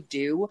people who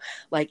do,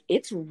 like,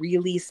 it's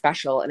really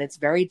special and it's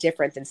very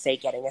different than say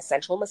getting a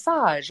sensual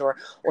massage or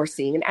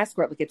seeing an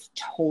escort. Like it's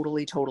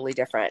totally, totally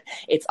different.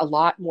 It's a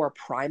lot more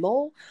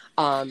primal.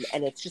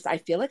 And it's just, I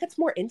feel like it's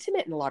more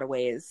intimate in a lot of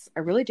ways. I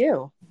really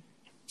do.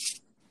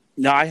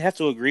 No, I have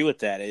to agree with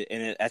that.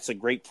 That's a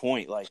great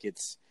point. Like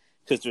it's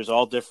because there's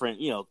all different,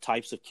 you know,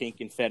 types of kink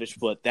and fetish,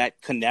 but that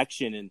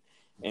connection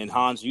and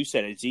Hans, you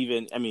said it's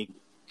even, I mean,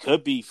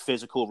 could be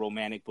physical,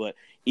 romantic, but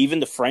even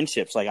the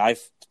friendships, like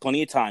I've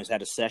plenty of times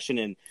had a session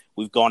and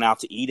we've gone out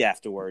to eat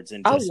afterwards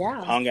and just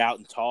hung out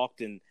and talked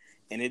and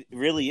it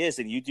really is.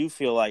 And you do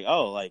feel like,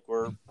 oh, like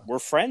we're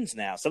friends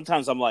now.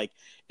 Sometimes I'm like,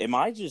 am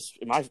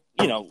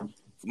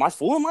I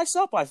fooling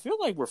myself? I feel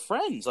like we're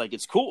friends. Like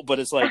it's cool, but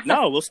it's like,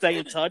 no, we'll stay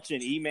in touch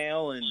and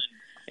email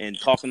and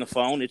talk on the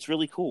phone. It's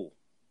really cool.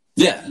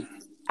 Yeah.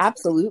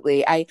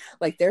 Absolutely. I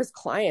like, there's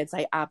clients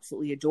I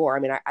absolutely adore. I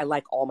mean, I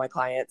like all my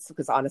clients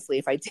because honestly,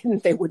 if I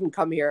didn't, they wouldn't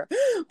come here.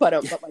 But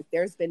like,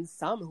 there's been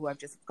some who I've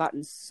just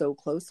gotten so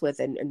close with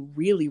and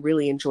really,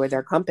 really enjoy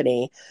their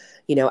company,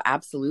 you know,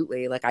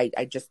 absolutely. Like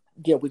I just,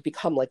 you know, we've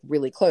become like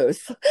really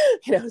close,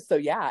 you know, so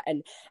yeah.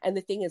 And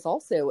the thing is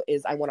also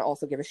is I want to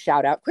also give a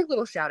shout out, quick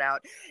little shout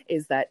out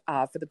is that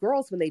for the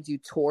girls, when they do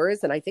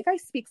tours, and I think I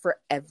speak for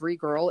every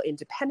girl,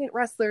 independent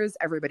wrestlers,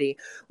 everybody,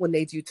 when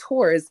they do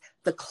tours,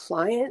 the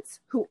clients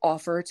who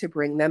offer to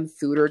bring them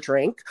food or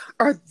drink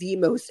are the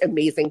most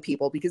amazing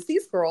people because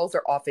these girls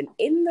are often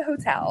in the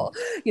hotel,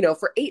 you know,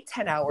 for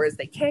 8-10 hours.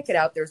 They can't get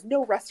out. There's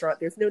no restaurant.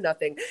 There's no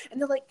nothing.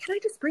 And they're like, can I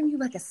just bring you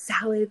like a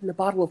salad and a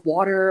bottle of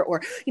water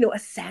or, you know, a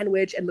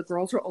sandwich? And the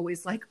girls are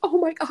always like, oh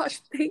my gosh,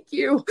 thank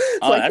you.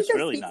 So I think I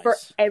really speak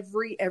nice.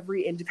 for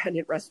every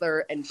independent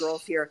wrestler and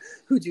girls here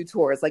who do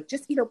tours. Like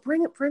just, you know,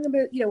 bring them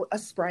a, you know, a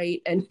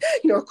Sprite and,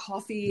 you know, a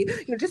coffee,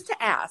 you know, just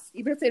to ask,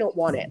 even if they don't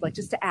want it, like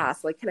just to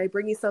ask, like, can I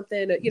bring you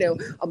something, you know,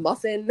 a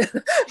muffin,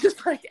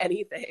 just like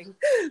anything.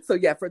 So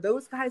yeah, for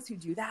those guys who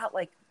do that,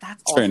 like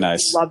that's awesome. Very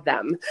nice. We love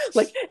them.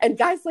 Like, and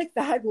guys like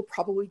that will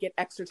probably get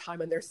extra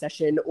time on their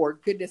session or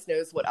goodness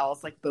knows what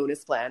else, like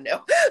bonus plan.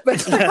 No,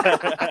 but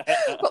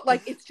but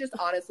like, it's just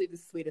honestly the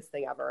sweetest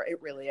thing ever.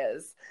 It really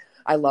is.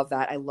 I love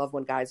that. I love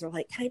when guys are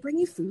like, can I bring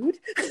you food?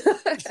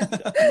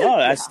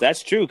 No,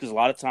 that's true. Cause a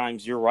lot of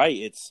times you're right.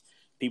 It's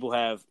people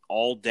have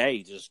all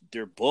day, just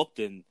they're booked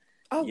and,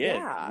 oh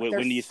yeah,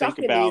 when you stuck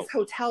think about in these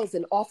hotels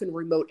in often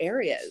remote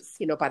areas,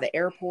 you know, by the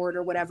airport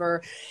or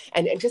whatever,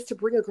 and just to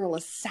bring a girl a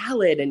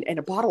salad and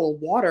a bottle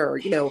of water,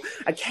 you know,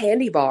 a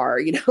candy bar,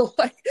 you know,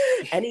 like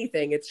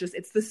anything. It's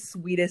the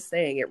sweetest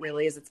thing. It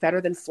really is. It's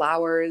better than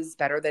flowers,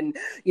 better than,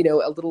 you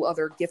know, a little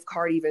other gift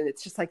card. Even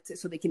it's just like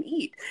so they can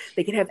eat,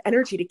 they can have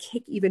energy to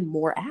kick even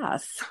more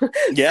ass.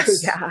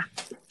 Yes, so, yeah.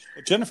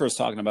 Jennifer was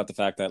talking about the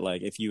fact that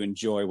like if you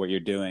enjoy what you're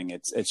doing,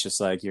 it's just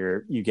like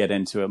you get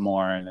into it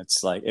more, and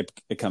it's like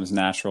it comes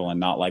natural and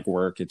not like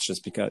work. It's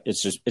just because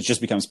it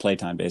just becomes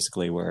playtime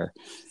basically, where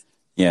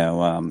you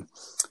know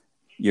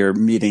you're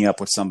meeting up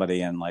with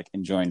somebody and like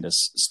enjoying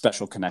this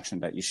special connection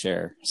that you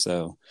share.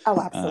 So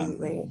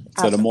Absolutely.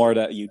 So the more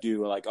that you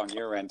do like on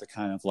your end to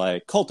kind of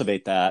like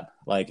cultivate that,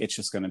 like it's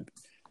just going to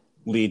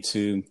lead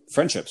to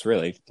friendships,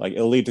 really. Like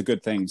it'll lead to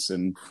good things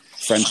and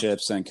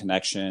friendships and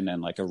connection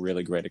and like a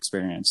really great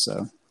experience.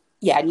 So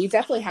yeah, and you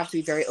definitely have to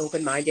be very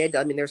open-minded.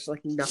 I mean, there's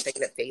like nothing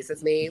that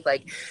phases me.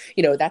 Like,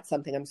 you know, that's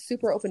something I'm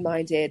super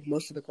open-minded.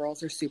 Most of the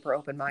girls are super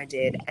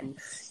open-minded, and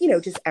you know,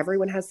 just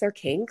everyone has their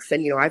kinks.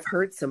 And you know, I've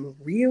heard some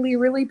really,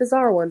 really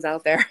bizarre ones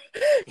out there.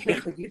 You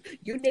know,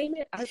 you name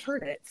it, I've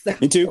heard it. So,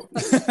 me too.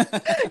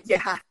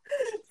 Yeah,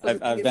 so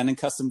I've been in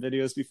custom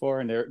videos before,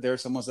 and there are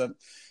some ones that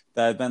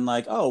have been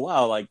like, oh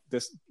wow, like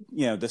this,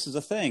 you know, this is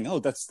a thing. Oh,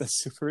 that's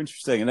super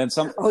interesting. And then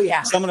some of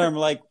them are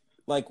like,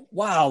 like,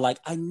 wow, like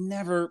I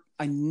never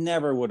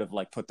would have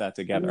like put that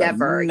together.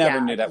 Never, I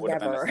never knew that would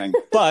have been a thing.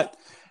 But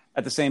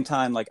at the same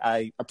time, like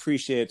I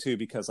appreciate it too,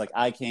 because like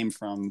I came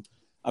from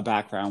a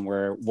background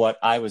where what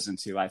I was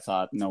into, I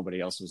thought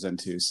nobody else was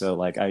into. So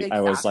like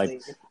I was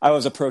like, I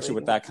was approaching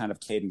with that kind of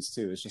cadence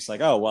too. It's just like,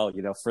 oh, well,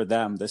 you know, for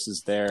them, this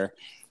is their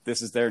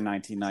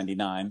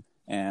 1999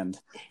 and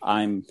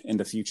I'm in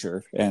the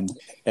future and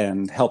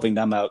helping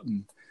them out.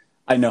 And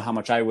I know how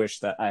much I wish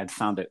that I had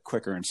found it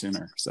quicker and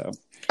sooner. So.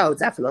 Oh,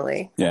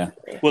 definitely. Yeah.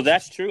 Well,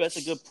 that's true. That's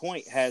a good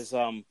point. Has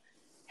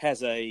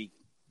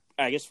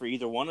I guess for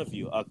either one of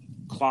you, a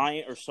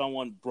client or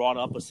someone brought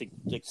up a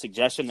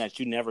suggestion that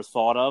you never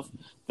thought of,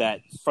 that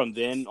from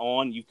then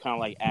on you kind of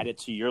like added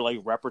to your like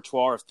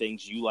repertoire of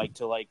things you like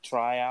to like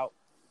try out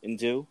and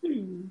do?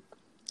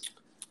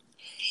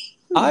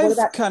 I've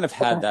kind of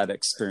had that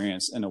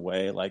experience in a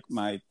way, like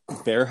my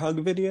bear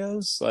hug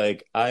videos.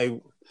 Like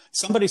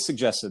somebody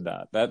suggested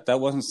that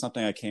wasn't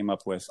something I came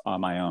up with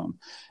on my own.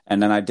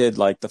 And then I did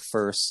like the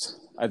first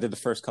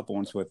couple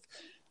ones with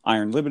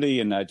Iron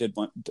Liberty, and I did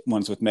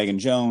ones with Megan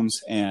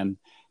Jones, and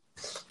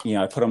you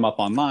know, I put them up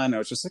online. I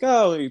was just like,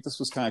 oh, this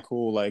was kind of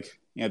cool. Like,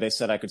 you know, they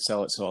said I could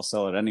sell it, so I'll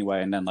sell it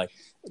anyway. And then like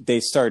they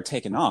started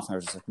taking off, and I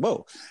was just like,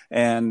 whoa.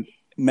 And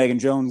Megan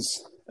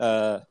Jones,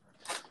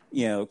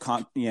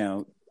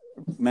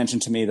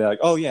 mentioned to me that like,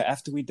 oh yeah,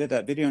 after we did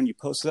that video and you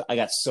posted it, I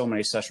got so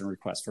many session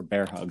requests for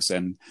bear hugs,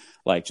 and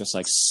like just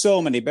like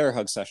so many bear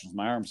hug sessions.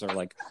 My arms are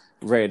like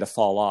ready to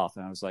fall off,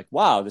 and I was like,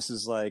 wow, this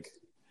is like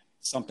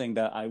something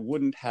that I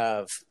wouldn't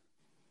have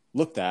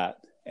looked at,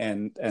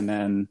 and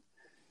then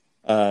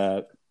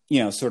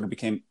sort of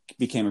became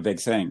a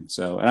big thing.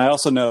 So, and I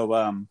also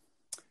know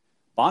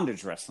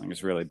bondage wrestling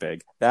is really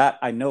big. That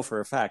I know for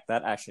a fact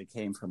that actually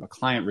came from a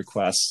client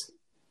request.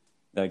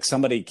 Like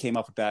somebody came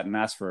up with that and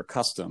asked for a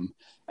custom,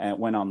 and it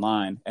went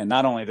online. And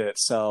not only did it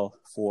sell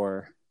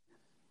for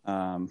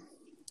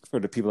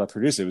the people that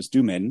produced it, it was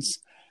Doom Maidens.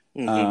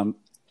 Mm-hmm.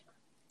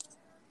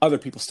 Other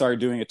people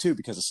started doing it too,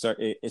 because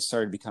it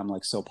started to become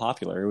like so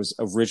popular. It was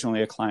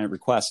originally a client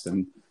request,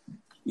 and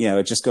you know,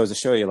 it just goes to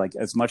show you, like,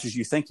 as much as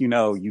you think you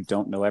know, you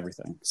don't know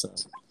everything. So,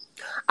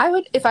 I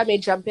would, if I may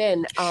jump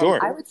in, sure.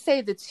 I would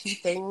say the two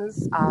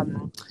things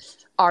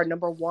are,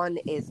 number one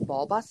is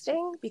ball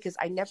busting, because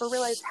I never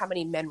realized how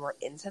many men were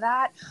into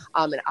that.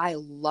 And I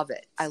love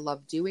it. I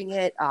love doing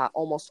it.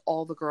 Almost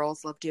all the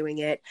girls love doing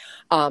it.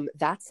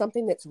 That's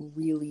something that's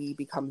really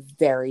become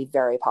very,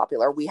 very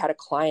popular. We had a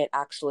client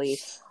actually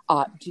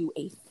do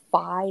a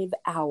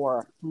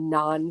 5-hour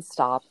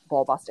nonstop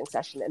ball busting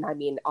session. And I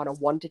mean, on a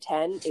 1 to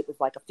 10, it was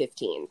like a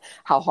 15,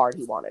 how hard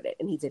he wanted it.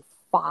 And he did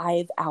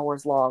 5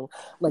 hours long,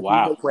 like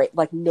wow. no break.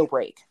 Like,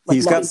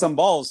 he's got some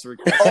balls to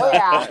request. Oh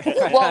yeah.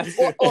 Well,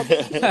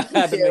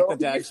 had to make the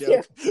dad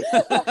joke.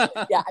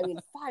 Yeah, I mean,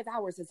 5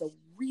 hours is a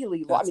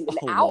really long. I mean,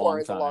 an hour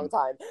is a long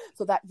time.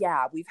 So that,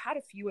 yeah, we've had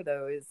a few of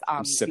those.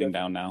 I'm sitting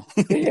down now.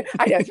 I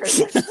know.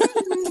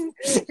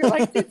 You're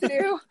like,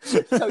 doo-doo.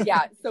 So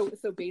yeah, so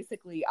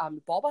basically,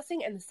 ball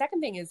busting, and the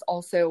second thing is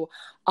also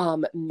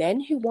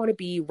men who want to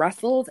be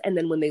wrestled, and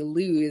then when they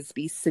lose,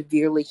 be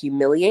severely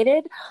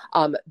humiliated.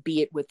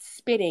 Be it with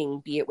spitting,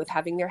 be it with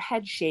having their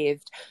head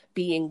shaved,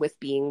 being,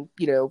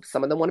 you know,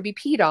 some of them want to be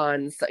peed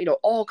on, so, you know,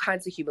 all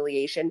kinds of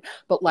humiliation,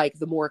 but like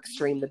the more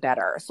extreme, the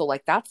better. So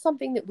like that's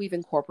something that we've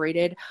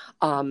incorporated,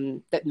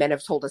 that men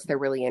have told us they're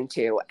really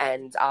into.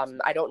 And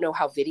I don't know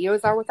how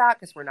videos are with that,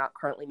 because we're not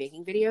currently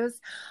making videos,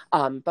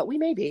 but we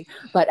may be,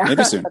 but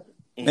maybe soon.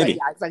 Maybe.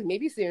 Yeah, it's like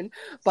maybe soon,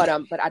 but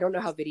I don't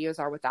know how videos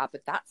are with that,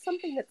 but that's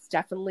something that's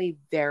definitely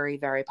very,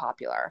 very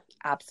popular.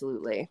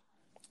 Absolutely.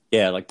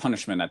 Yeah, like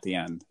punishment at the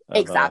end.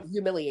 Exactly.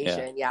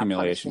 Humiliation. Yeah.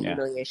 Humiliation.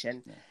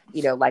 Humiliation.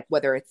 You know, like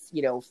whether it's,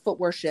 you know, foot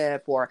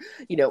worship or,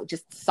 you know,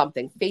 just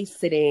something, face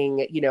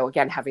sitting, you know,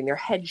 again, having their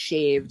head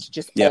shaved,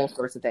 just all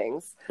sorts of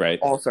things. Right.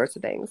 All sorts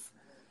of things.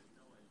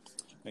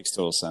 Makes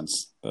total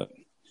sense. But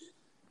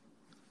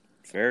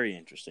very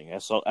interesting.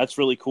 That's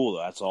really cool,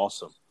 though. That's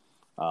awesome.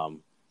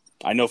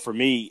 I know for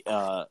me,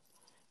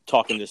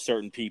 talking to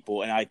certain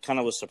people, and I kind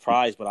of was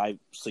surprised, but I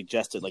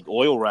suggested like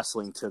oil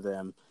wrestling to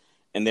them.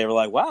 And they were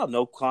like, wow,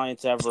 no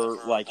clients ever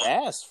like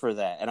asked for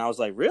that. And I was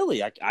like,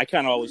 really? I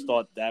kind of always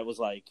thought that was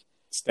like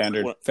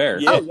standard fare.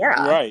 Yeah, oh,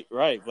 yeah.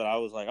 Right. But I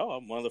was like, oh,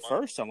 I'm one of the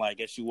first. I'm like, I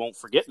guess you won't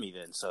forget me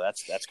then. So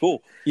that's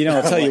cool. You know,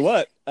 I'll tell you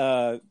what,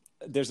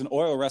 there's an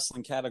oil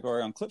wrestling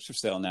category on Clips for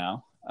Sale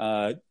now,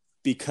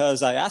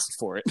 because I asked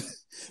for it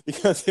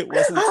because it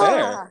wasn't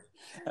there.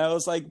 And I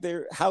was like,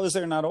 how is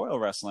there not oil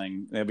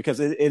wrestling? You know,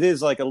 because it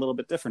is like a little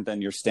bit different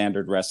than your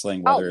standard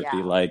wrestling, whether it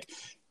be like,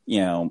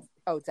 you know,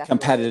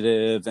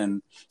 competitive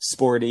and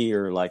sporty,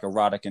 or like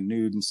erotic and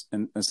nude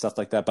and stuff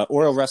like that. But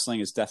oil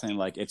wrestling is definitely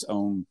like its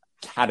own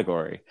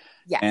category.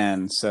 Yeah.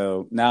 And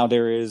so now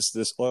there is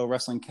this oil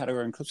wrestling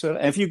category in Clips. And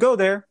if you go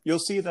there, you'll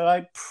see that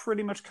I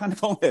pretty much kind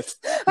of own it.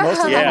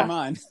 Most of them are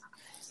mine.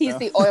 He's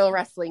the oil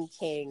wrestling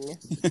king.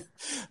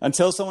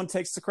 Until someone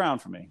takes the crown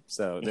from me.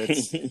 So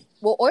that's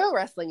Well, oil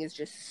wrestling is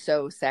just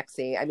so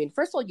sexy. I mean,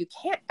 first of all, you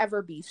can't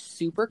ever be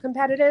super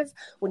competitive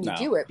when you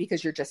do it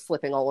because you're just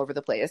flipping all over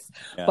the place.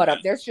 Yeah. But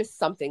there's just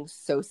something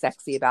so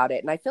sexy about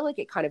it. And I feel like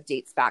it kind of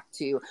dates back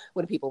to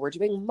when people were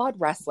doing mud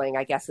wrestling,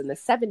 I guess, in the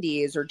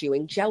 70s, or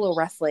doing Jello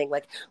wrestling,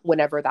 like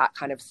whenever that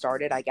kind of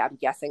started, I'm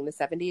guessing the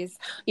 70s,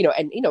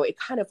 and, it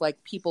kind of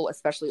like people,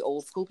 especially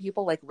old school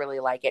people, like really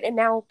like it. And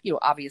now,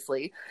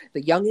 obviously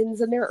the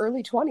youngins in their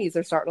early 20s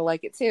are starting to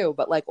like it too.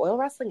 But like oil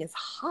wrestling is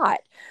hot.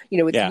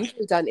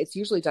 It's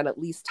usually done at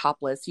least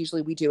topless.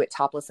 Usually we do it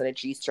topless in a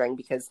G-string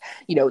because,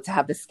 to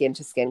have the skin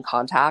to skin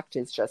contact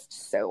is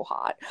just so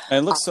hot. And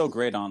it looks so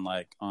great on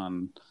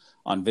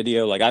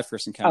video. Like I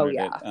first encountered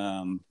it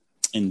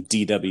in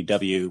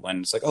DWW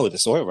when it's like, oh,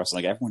 this oil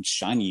wrestling, like everyone's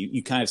shiny.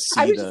 You kind of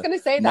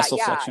see muscle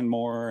flexion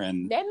more,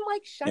 and men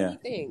like shiny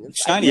things.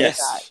 Shiny, yes.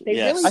 They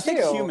really do. I think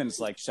humans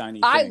like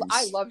shiny things.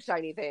 I love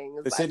shiny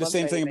things. They say the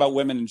same thing about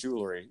women and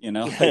jewelry,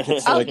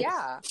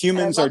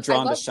 Humans are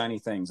drawn to shiny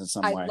things in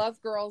some way. I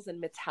love girls in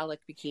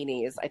metallic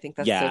bikinis. I think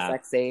that's so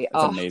sexy.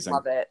 That's amazing.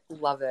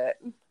 Love it.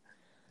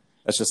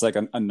 That's just like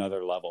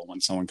another level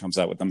when someone comes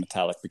out with a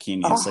metallic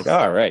bikini. It's like,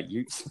 all right,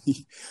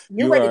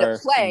 you're ready to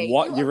play.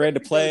 You're ready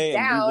to play,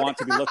 and you want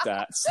to be looked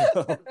at.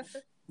 So,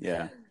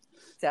 yeah,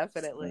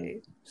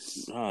 definitely.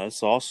 Oh,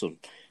 that's awesome.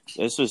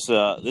 This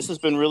has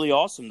been really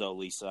awesome, though,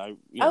 Lisa.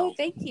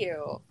 Thank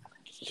you.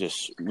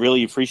 Just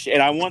really appreciate.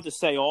 And I want to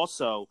say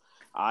also,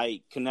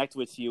 I connect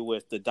with you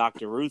with the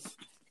Dr. Ruth.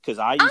 Because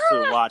I used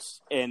to watch,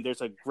 and there's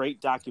a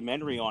great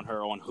documentary on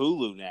her on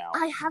Hulu now.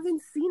 I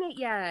haven't seen it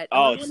yet.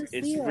 Oh,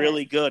 it's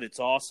really good. It's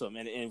awesome.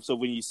 And so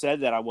when you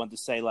said that, I wanted to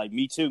say, like,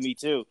 me too.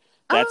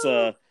 That's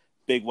a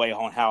big way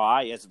on how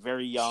as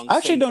very young. I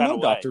actually don't know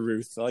Dr.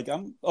 Ruth. Like,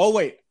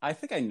 I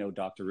think I know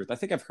Dr. Ruth. I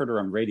think I've heard her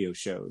on radio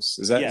shows.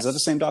 Is that the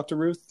same Dr.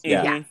 Ruth?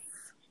 Yeah. Mm-hmm.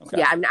 Okay.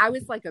 Yeah, I mean, I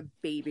was like a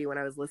baby when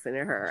I was listening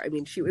to her. I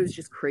mean, she was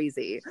just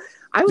crazy.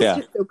 I was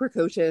just so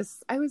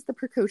precocious. I was the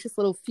precocious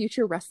little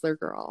future wrestler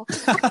girl.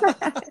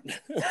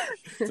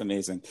 It's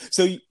amazing.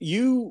 So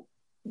you,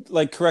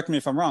 correct me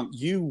if I'm wrong,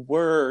 you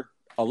were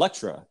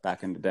Elektra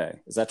back in the day.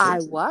 Is that true? I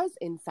was,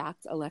 in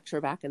fact, Elektra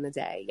back in the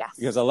day, yes.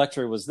 Because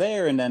Elektra was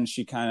there, and then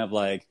she kind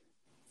of,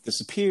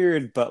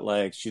 disappeared, but,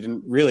 she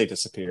didn't really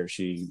disappear.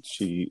 She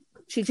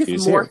just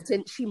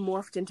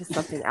morphed into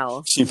something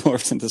else. She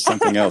morphed into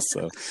something else.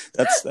 So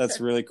that's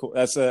really cool.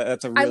 That's a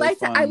really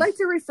fun. I like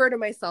to refer to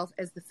myself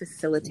as the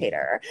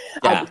facilitator.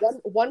 Yeah.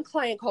 One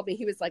client called me.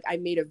 He was like, I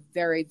made a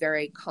very,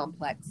 very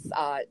complex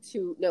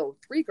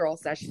 3-girl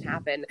session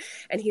happen.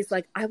 And he's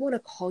like, I want to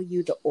call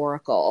you the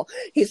Oracle.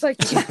 He's like,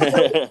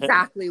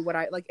 exactly what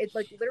I like. It's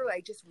like, literally,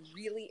 I just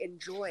really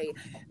enjoy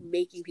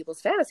making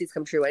people's fantasies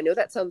come true. I know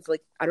that sounds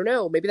like, I don't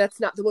know, maybe that's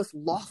not the most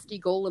lofty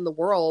goal in the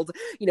world.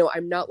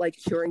 I'm not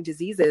curing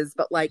diseases,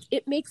 but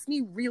it makes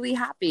me really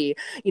happy,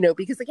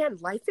 because again,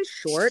 life is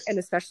short, and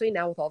especially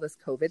now with all this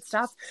COVID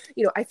stuff,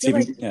 I feel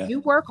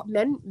you work,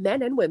 men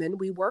and women,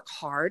 we work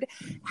hard.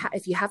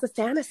 If you have a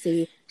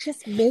fantasy,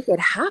 just make it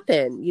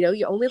happen.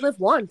 You only live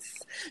once.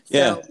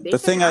 So the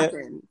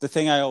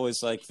thing I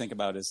always think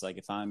about is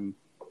if I'm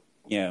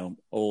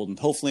old and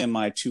hopefully in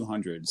my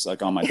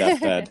 200s, on my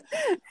deathbed,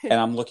 and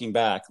I'm looking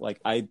back,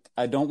 I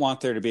don't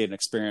want there to be an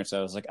experience. I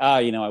was like,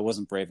 I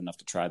wasn't brave enough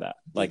to try that.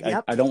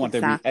 I don't want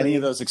there to be any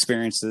of those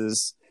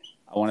experiences.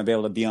 I want to be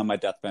able to be on my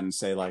deathbed and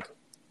say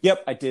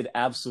yep, I did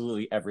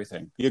absolutely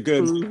everything. You're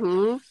good.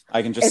 Mm-hmm.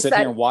 I can just sit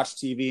here and watch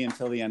TV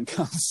until the end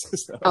comes.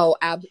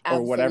 Absolutely.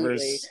 Or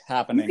whatever's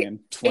happening in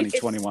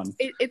 2021.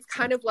 It's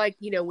kind of like,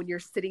 when you're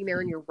sitting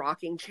there in your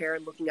rocking chair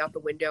and looking out the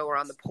window or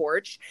on the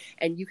porch,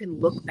 and you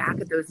can look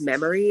back at those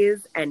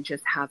memories and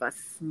just have a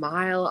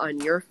smile on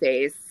your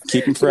face.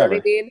 Keep them forever. You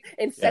know what I mean?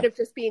 Instead of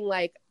just being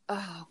like,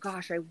 oh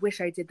gosh, I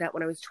wish I did that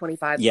when I was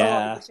 25. Yeah. Oh,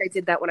 I wish I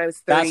did that when I was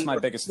 30. That's my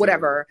biggest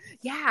whatever.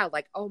 Fear. Yeah,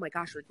 oh my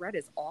gosh, regret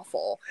is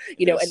awful.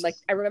 And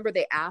I remember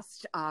they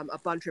asked a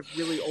bunch of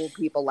really old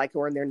people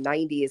who are in their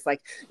 90s,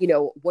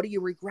 what do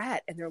you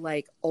regret? And they're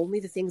like, only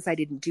the things I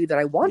didn't do that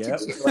I wanted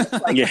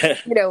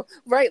to.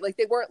 Right?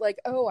 They weren't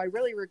oh, I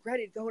really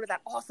regretted going to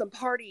that awesome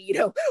party,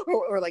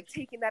 or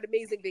taking that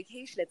amazing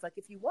vacation. It's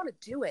if you want to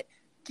do it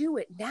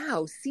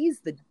now. Seize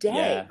the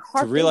day.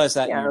 Yeah. To realize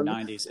that in your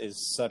 90s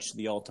is such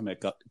the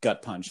ultimate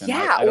gut punch. And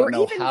I don't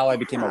know how I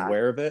became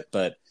aware of it,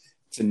 but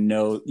to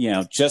know,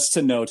 just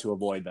to know to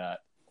avoid that.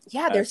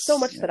 Yeah, there's so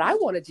much that I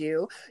want to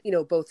do,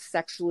 both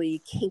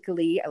sexually,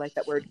 kinkily. I like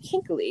that word,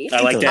 kinkily.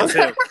 I like that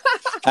too.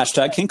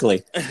 Hashtag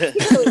kinkily.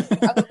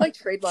 Kinkily. I would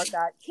trademark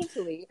that,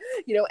 kinkily,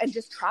 and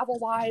just travel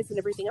wise and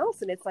everything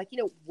else. And it's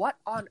what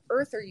on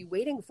earth are you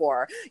waiting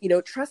for?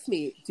 Trust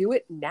me, do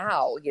it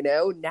now.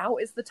 Now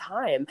is the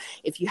time.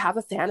 If you have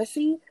a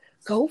fantasy,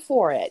 go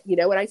for it.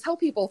 And I tell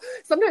people,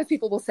 sometimes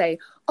people will say,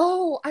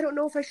 oh, I don't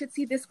know if I should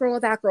see this girl or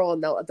that girl.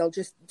 And they'll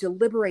just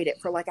deliberate it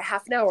for a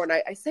half an hour. And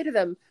I say to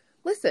them,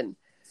 listen,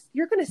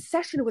 you're going to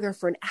session with her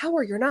for an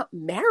hour. You're not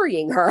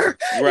marrying her.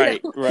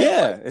 Right. Right.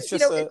 Yeah. It's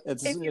just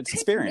it's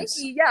experience.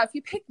 Nikki, if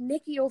you pick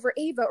Nikki over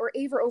Ava or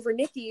Ava over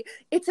Nikki,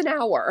 it's an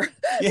hour.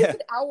 Yeah. It's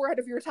an hour out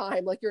of your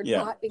time. Like, you're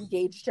not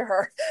engaged to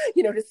her,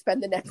 to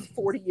spend the next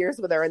 40 years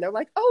with her. And they're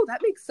like, oh, that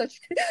makes so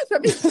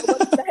much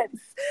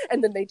sense.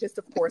 And then they just,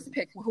 of course,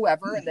 pick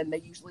whoever, and then they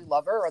usually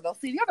love her, or they'll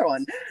see the other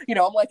one.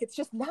 I'm like, it's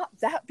just not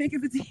that big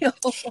of a deal.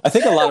 I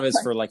think a lot of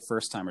it's for like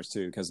first timers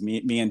too, because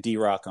me and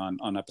D-Rock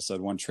on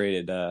episode 1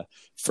 traded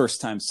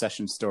first time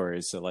session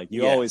stories. So like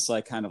you always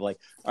like kind of like,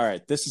 all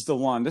right, this is the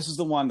one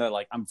that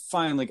like I'm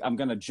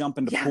gonna jump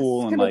into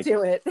pool and like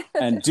do it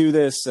and do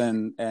this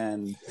and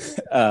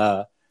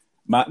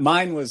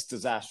mine was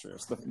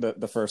disastrous.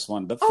 The first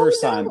one, the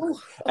first time,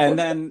 and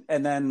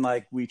then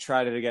like we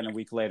tried it again a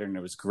week later, and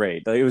it was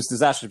great. It was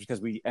disastrous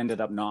because we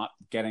ended up not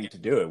getting to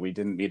do it. We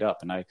didn't meet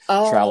up, and I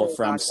traveled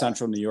from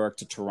Central New York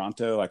to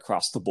Toronto. I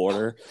crossed the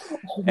border,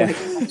 and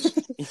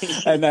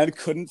then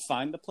couldn't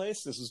find the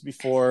place. This was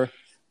before.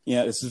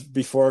 Yeah, this is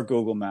before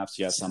Google Maps.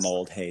 Yes, I'm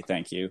old. Hey,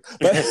 thank you.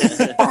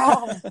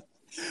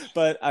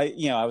 But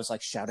I was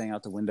like shouting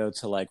out the window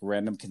to like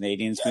random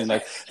Canadians, being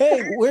like,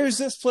 "Hey, where's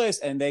this place?"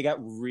 And they got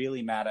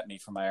really mad at me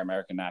for my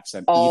American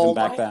accent, even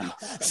back then.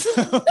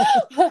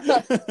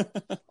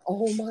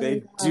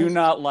 They do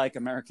not like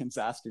Americans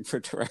asking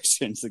for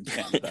directions in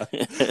Canada.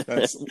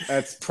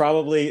 That's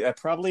probably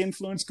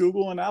influenced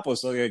Google and Apple.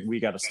 So like, we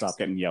got to stop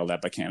getting yelled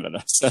at by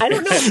Canada. So. I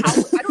don't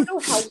know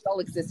how we all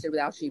existed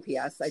without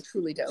GPS. I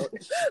truly don't.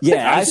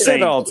 Yeah, I say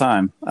it all the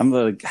time. I'm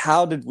like,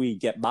 how did we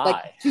get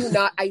by?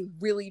 Like, I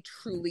really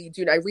truly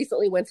do not. I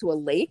recently went to a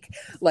lake,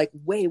 like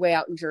way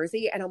out in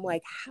Jersey, and I'm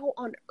like, how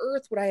on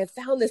earth would I have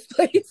found this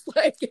place?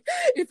 Like,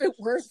 if it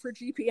weren't for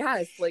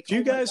GPS? Like, do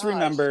you guys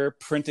remember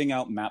printing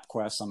out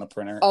MapQuest on the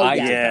printer? Oh, I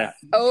did that.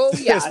 Oh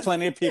yeah. There's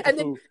plenty of people and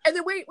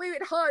then wait,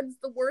 Hans.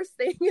 The worst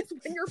thing is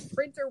when your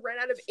printer ran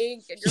out of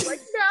ink, and you're like,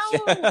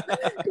 no.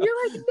 And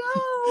you're like,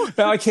 no.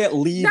 Now I can't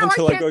leave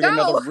until I go get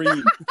another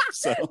read.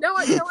 So. No,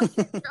 I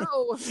can't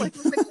go. Like,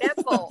 it's a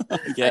cancel.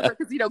 Yeah.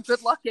 Because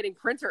good luck getting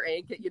printer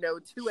ink at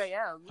 2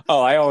 a.m.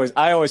 Oh, I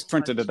always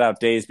printed it out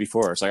days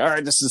before. It's like, all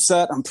right, this is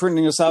set. I'm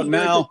printing this out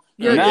now.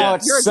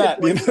 It's set.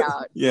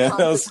 Yeah,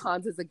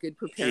 Hans is a good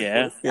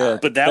prepared. Yeah.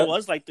 But that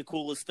was like the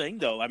coolest thing,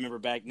 though. I remember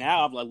back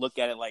now, I'm like, look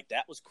at it like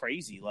that was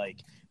crazy. Like,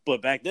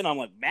 but back then I'm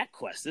like,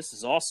 MapQuest, this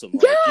is awesome.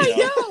 Like,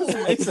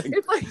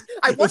 It's like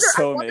I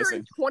wonder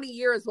in 20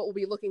 years what we'll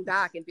be looking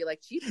back and be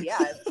like,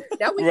 GPS.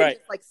 Now we can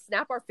just like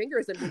snap our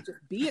fingers and we'll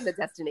just be in the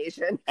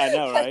destination. I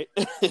know, right?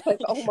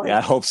 Like, oh my God.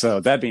 I hope so.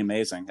 That'd be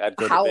amazing. I'd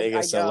go to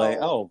Vegas, LA.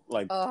 Oh,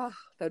 like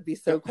that'd be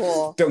so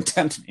cool. Don't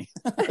tempt me.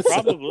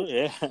 Probably,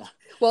 yeah.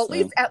 Well,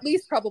 at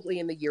least probably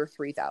in the year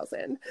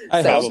 3000.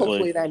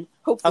 Hopefully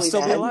I'll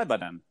still be alive by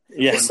then.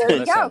 Yes. There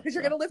you go, because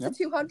you're going to live to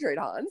 200,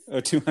 Hans.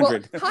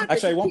 200. Well,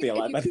 actually, I won't be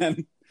alive by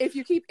then. If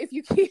you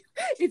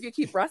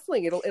keep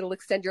wrestling, it'll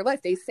extend your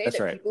life. They say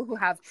people who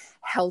have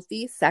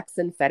healthy sex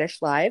and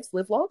fetish lives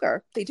live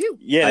longer. They do.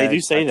 Yeah, they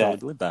do say that.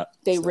 Believe that.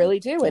 They really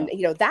do, and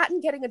that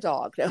and getting a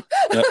dog. No.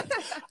 Yep.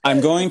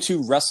 I'm going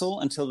to wrestle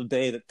until the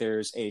day that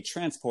there's a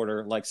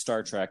transporter like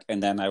Star Trek,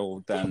 and then I will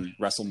then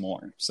wrestle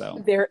more.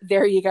 So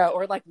there you go,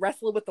 or like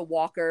wrestle with the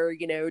walker.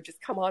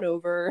 Just come on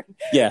over.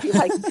 Yeah.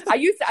 Like I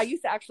used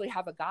to actually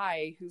have a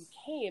guy who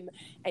came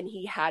and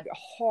he had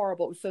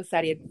horrible. It was so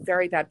sad. He had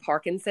very bad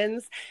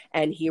Parkinson's.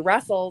 And he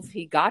wrestled.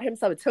 He got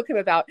himself. It took him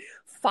about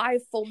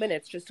 5 full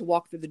minutes just to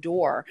walk through the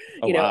door,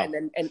 wow.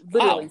 and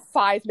literally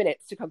 5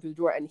 minutes to come through the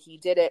door. And he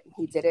did it.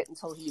 He did it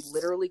until he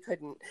literally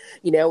couldn't.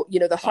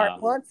 The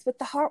heart wants what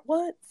the heart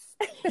wants.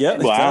 Yeah.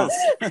 Wow.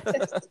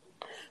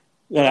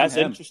 That's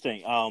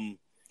interesting.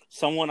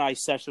 Someone I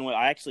sessioned with,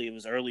 it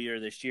was earlier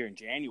this year in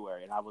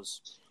January, and I was,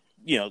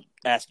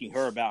 asking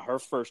her about her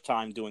first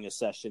time doing a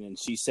session, and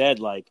she said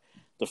like,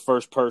 the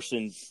first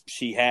person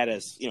she had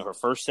as, her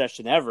first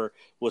session ever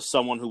was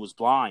someone who was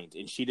blind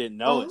and she didn't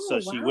know it. So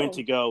she went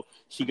to go,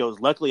 she goes,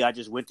 luckily I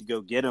just went to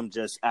go get him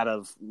just out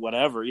of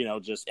whatever,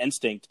 just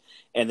instinct.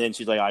 And then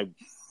she's like, I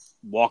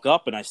walk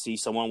up and I see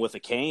someone with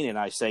a cane and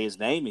I say his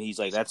name and he's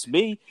like, that's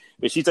me.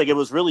 But she's like, it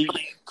was really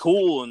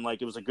cool. And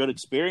like, it was a good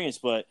experience,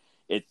 but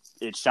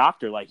it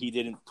shocked her. Like he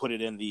didn't put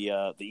it in the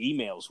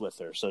emails with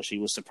her. So she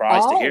was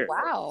surprised to hear it.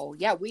 Wow.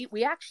 Yeah.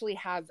 We actually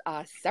have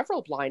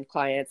several blind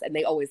clients and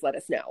they always let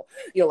us know,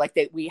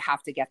 we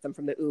have to get them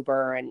from the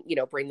Uber and,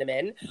 bring them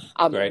in.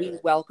 Right. We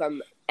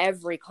welcome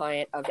every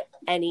client of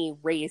any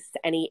race,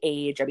 any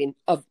age. I mean,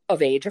 of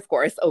age, of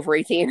course, over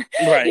 18,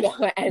 right.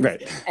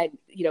 And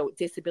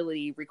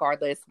disability,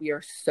 regardless. We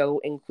are so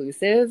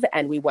inclusive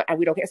and we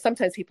don't care.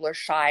 Sometimes people are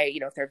shy,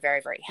 if they're very,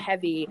 very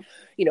heavy,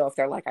 if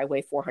they're like, I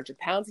weigh 400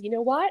 pounds, you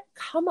know what?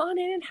 Come on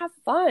in and have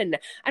fun.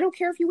 I don't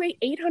care if you weigh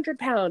 800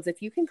 pounds.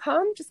 If you can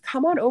come, just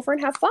come on over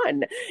and have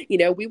fun.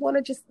 We want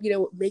to just,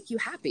 make you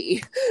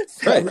happy.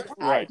 So,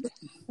 right.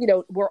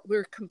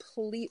 We're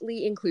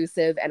completely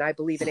inclusive and I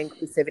believe in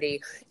inclusivity.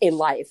 in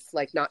life,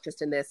 like not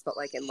just in this, but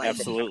like in life.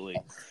 Absolutely.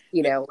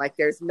 You know, like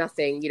there's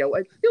nothing, you know,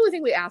 the only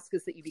thing we ask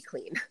is that you be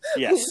clean.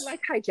 Yes. We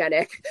like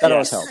hygienic. That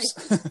always helps.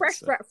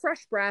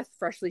 Fresh breath,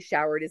 freshly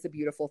showered is a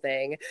beautiful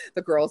thing.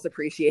 The girls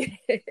appreciate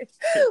it.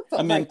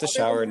 I meant to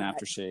shower and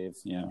aftershave,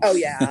 you know. Oh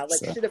yeah,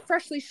 like the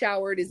freshly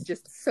showered is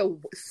just so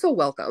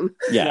welcome.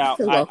 Yeah. Now,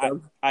 So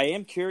welcome. I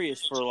am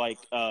curious for like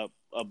a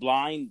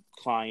blind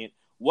client,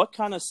 what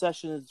kind of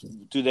sessions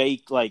do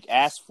they like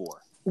ask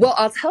for? Well,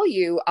 I'll tell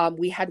you,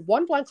 we had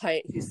one blind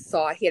client who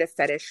he had a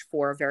fetish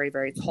for very,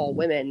 very tall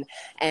women,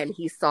 and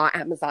he saw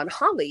Amazon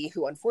Holly,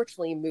 who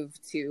unfortunately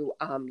moved to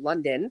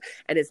London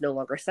and is no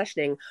longer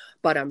sessioning,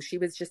 but she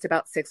was just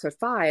about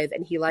 6'5",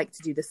 and he liked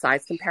to do the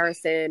size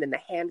comparison and the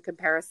hand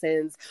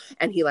comparisons,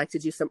 and he liked to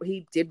do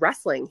he did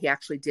wrestling. He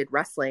actually did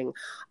wrestling.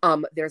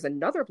 There's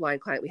another blind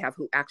client we have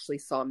who actually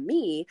saw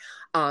me,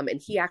 and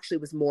he actually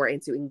was more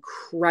into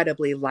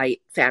incredibly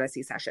light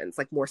fantasy sessions,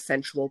 like more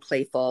sensual,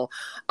 playful,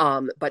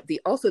 but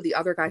the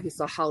other guy who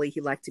saw Holly,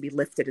 he liked to be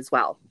lifted as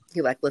well.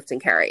 He liked lift and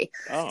carry.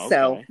 Oh, okay.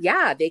 So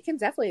yeah, they can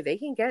get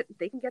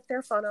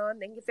their fun on,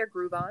 they can get their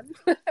groove on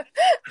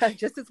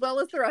just as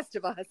well as the rest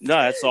of us. No,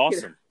 that's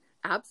awesome. You know,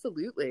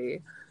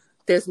 absolutely.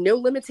 There's no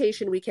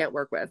limitation we can't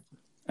work with.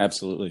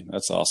 Absolutely.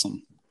 That's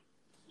awesome.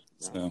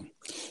 So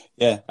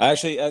yeah, I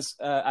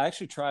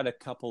actually tried a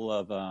couple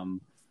of,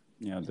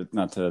 this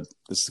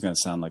is going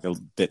to sound like a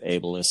bit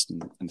ableist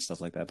and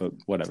stuff like that, but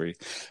whatever.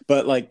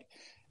 But like,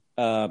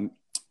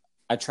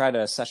 I tried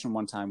a session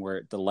one time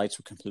where the lights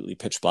were completely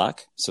pitch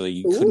black, so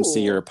you couldn't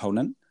see your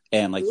opponent,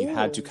 and like you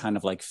had to kind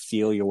of like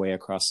feel your way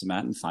across the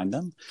mat and find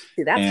them.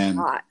 See, that's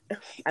hot.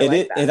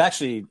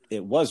 That.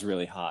 It was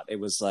really hot. It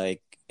was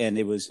like, and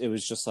it was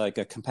just like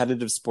a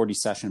competitive sporty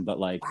session, but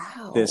like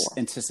this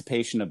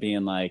anticipation of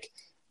being like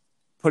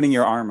putting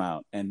your arm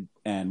out and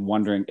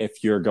wondering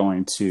if you're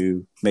going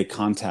to make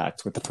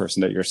contact with the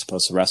person that you're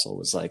supposed to wrestle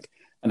was like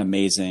an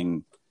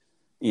amazing,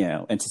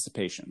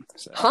 anticipation.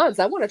 So. Hans,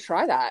 I want to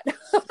try that.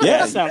 Yeah,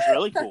 that sounds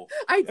really cool.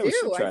 I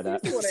do. Try that.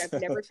 I've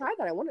never tried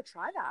that. I want to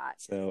try that.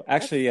 So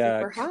actually,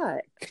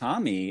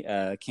 Kami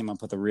came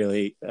up with a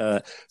really.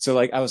 So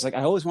like I was like,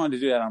 I always wanted to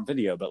do that on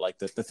video, but like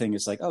the thing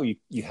is like, oh,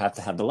 you have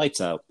to have the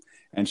lights out,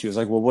 and she was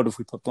like, well, what if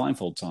we put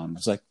blindfolds on? I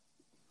was like,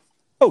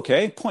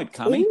 okay, point,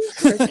 Kami.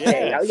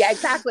 Yeah. Oh, yeah,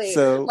 exactly.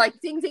 So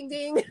like ding, ding,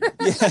 ding.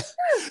 Yeah.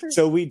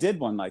 So we did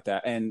one like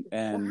that, and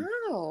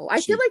wow, I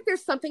feel like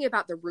there's something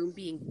about the room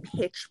being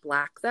pitch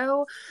black,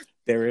 though.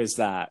 There is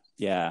that,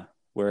 yeah,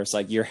 where it's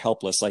like you're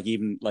helpless. Like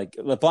even like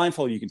the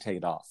blindfold, you can take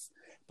it off,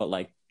 but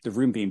like the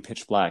room being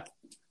pitch black,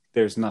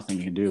 there's nothing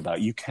you can do about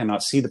it. You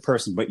cannot see the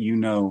person, but you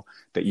know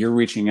that you're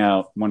reaching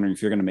out, wondering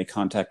if you're going to make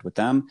contact with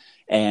them,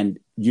 and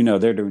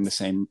they're doing the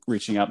same,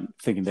 reaching out,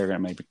 thinking they're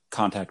going to make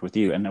contact with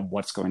you, and then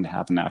what's going to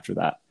happen after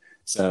that.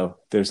 So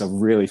there's a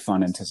really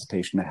fun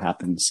anticipation that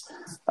happens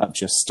of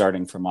just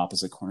starting from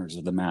opposite corners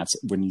of the mats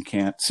when you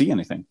can't see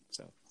anything.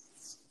 So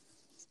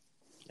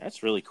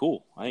that's really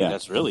cool. I think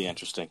that's really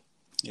interesting.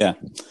 Yeah.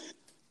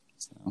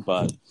 So.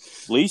 But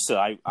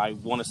Lisa, I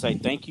want to say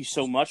thank you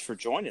so much for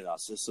joining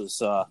us.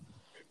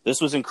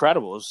 This was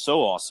incredible. It was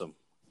so awesome.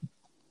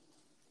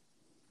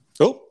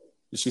 Oh,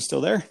 is she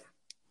still there?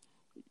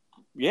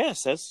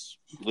 Yes, that's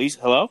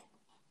Lisa. Hello?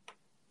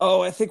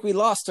 Oh, I think we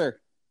lost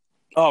her.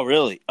 Oh,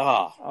 really?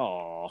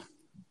 Oh.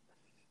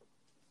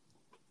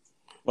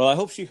 Well, I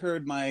hope she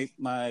heard my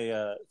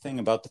thing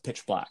about the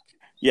pitch black.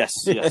 Yes.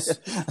 I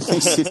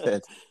think she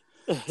did.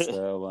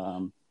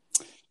 So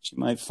she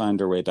might find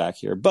her way back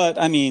here. But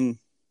I mean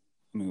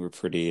we're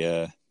pretty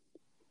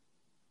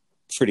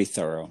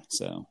thorough.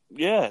 So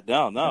yeah,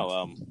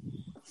 no.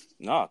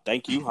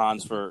 Thank you,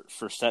 Hans, for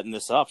setting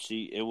this up.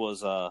 She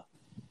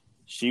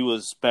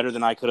was better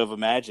than I could have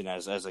imagined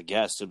as a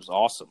guest. It was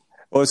awesome.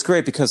 Well, it's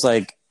great because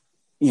like,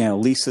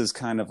 Lisa's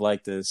kind of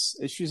like this.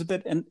 She's a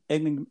bit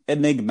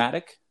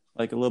enigmatic,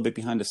 like a little bit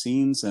behind the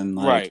scenes, and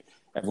like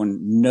everyone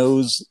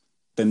knows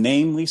the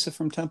name Lisa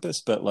from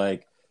Tempest, but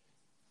like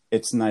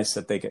it's nice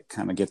that they get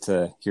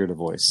to hear the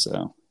voice.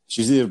 So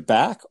she's either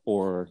back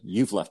or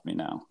you've left me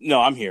now.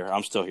 No, I'm here.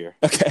 I'm still here.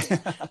 Okay,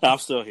 I'm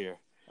still here.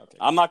 Okay.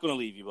 I'm not going to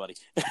leave you, buddy.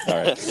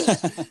 All right.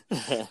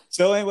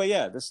 So anyway,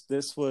 yeah,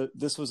 this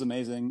was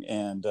amazing,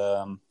 and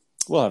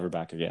we'll have her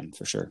back again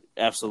for sure.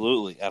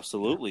 Absolutely.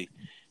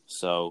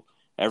 So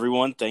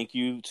everyone, thank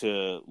you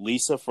to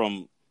Lisa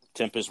from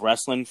Tempest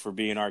Wrestling for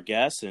being our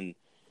guest, and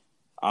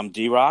I'm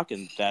D-Rock,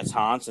 and that's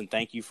Hans, and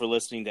thank you for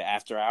listening to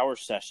After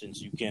Hours Sessions.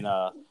 You can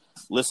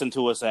listen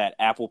to us at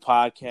Apple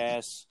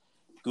Podcasts,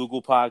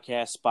 Google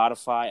Podcasts,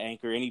 Spotify,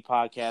 Anchor, any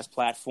podcast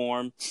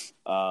platform.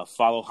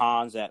 Follow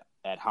Hans at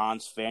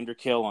Hans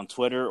Vanderkill on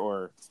Twitter,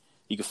 or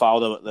you can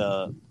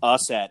follow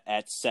us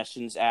at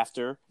Sessions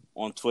After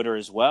on Twitter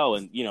as well.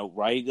 And,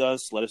 write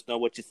us, let us know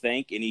what you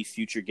think, any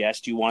future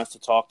guests you want us to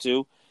talk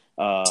to.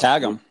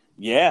 Tag them.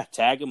 Yeah,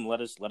 tag them.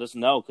 Let us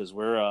know, because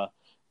we're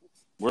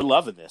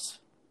loving this.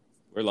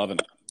 We're loving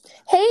it.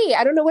 Hey,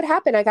 I don't know what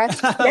happened. I got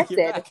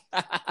disconnected.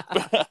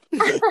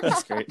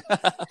 That's great.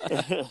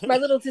 My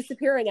little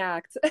disappearing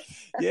act.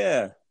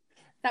 Yeah.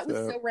 That was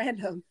so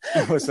random.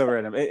 It was so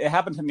random. It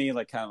happened to me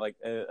like kind of like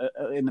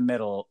in the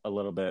middle a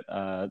little bit.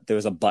 There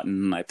was a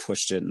button and I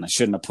pushed it and I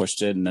shouldn't have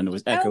pushed it, and then it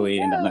was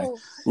echoey, and then I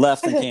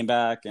left and came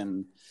back.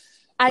 And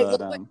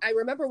I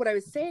remember what I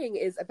was saying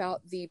is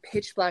about the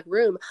pitch black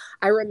room.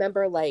 I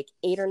remember like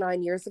 8 or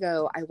 9 years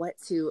ago, I went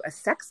to a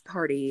sex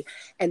party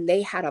and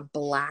they had a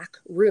black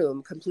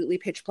room, completely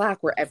pitch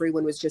black, where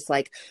everyone was just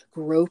like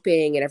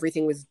groping and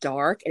everything was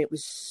dark and it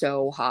was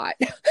so hot.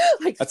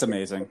 Like, that's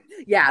amazing.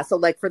 Yeah. So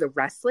like for the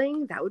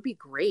wrestling, that would be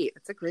great.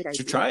 That's a great idea.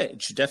 Should try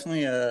it. Should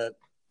definitely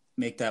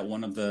make that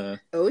one of the.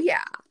 Oh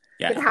yeah.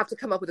 Yeah. You'd have to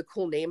come up with a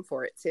cool name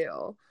for it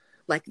too.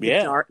 Like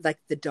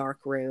the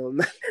dark room,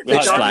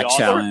 the Black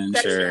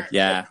Challenge, or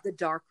the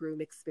dark room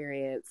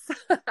experience.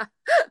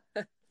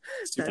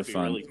 Super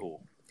fun. Really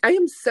cool. I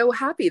am so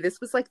happy.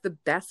 This was like the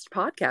best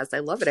podcast. I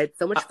love it. I had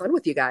so much fun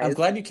with you guys. I'm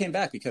glad you came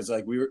back, because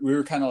like we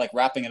were kind of like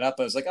wrapping it up.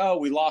 I was like, oh,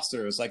 we lost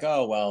her. It was like,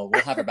 oh well,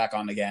 we'll have her back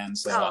on again.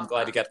 So I'm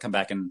glad you got to come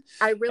back. And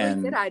I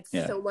really did. I had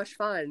so much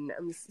fun.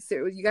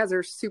 You guys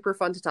are super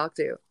fun to talk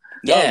to.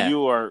 Yeah,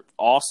 you are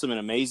awesome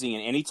and amazing.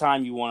 And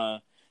anytime you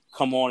want to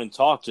come on and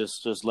talk,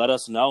 just let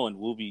us know, and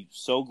we'll be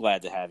so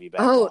glad to have you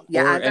back. Oh,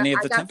 yeah, or any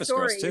of the Tempest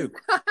girls too.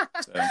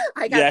 So.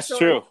 That's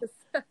true.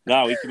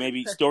 No, we can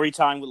maybe story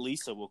time with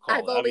Lisa. We'll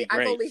call it.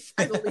 I've only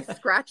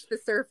scratched the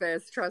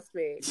surface. Trust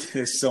me.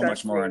 There's so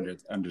much more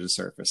under the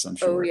surface, I'm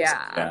sure. Oh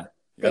yeah.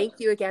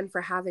 Thank you again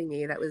for having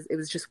me. It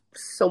was just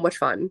so much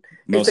fun.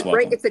 Welcome.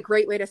 It's a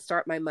great way to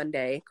start my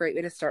Monday. Great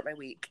way to start my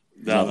week.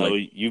 No,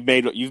 you've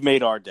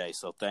made our day,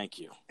 so thank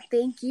you.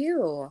 Thank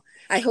you.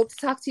 I hope to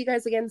talk to you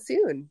guys again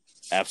soon.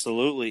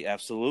 Absolutely.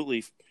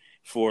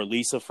 For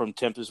Lisa from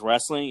Tempest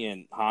Wrestling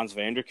and Hans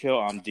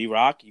Vanderkill, I'm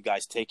D-Rock. You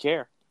guys take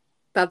care.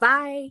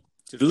 Bye-bye.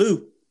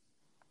 Toodaloo.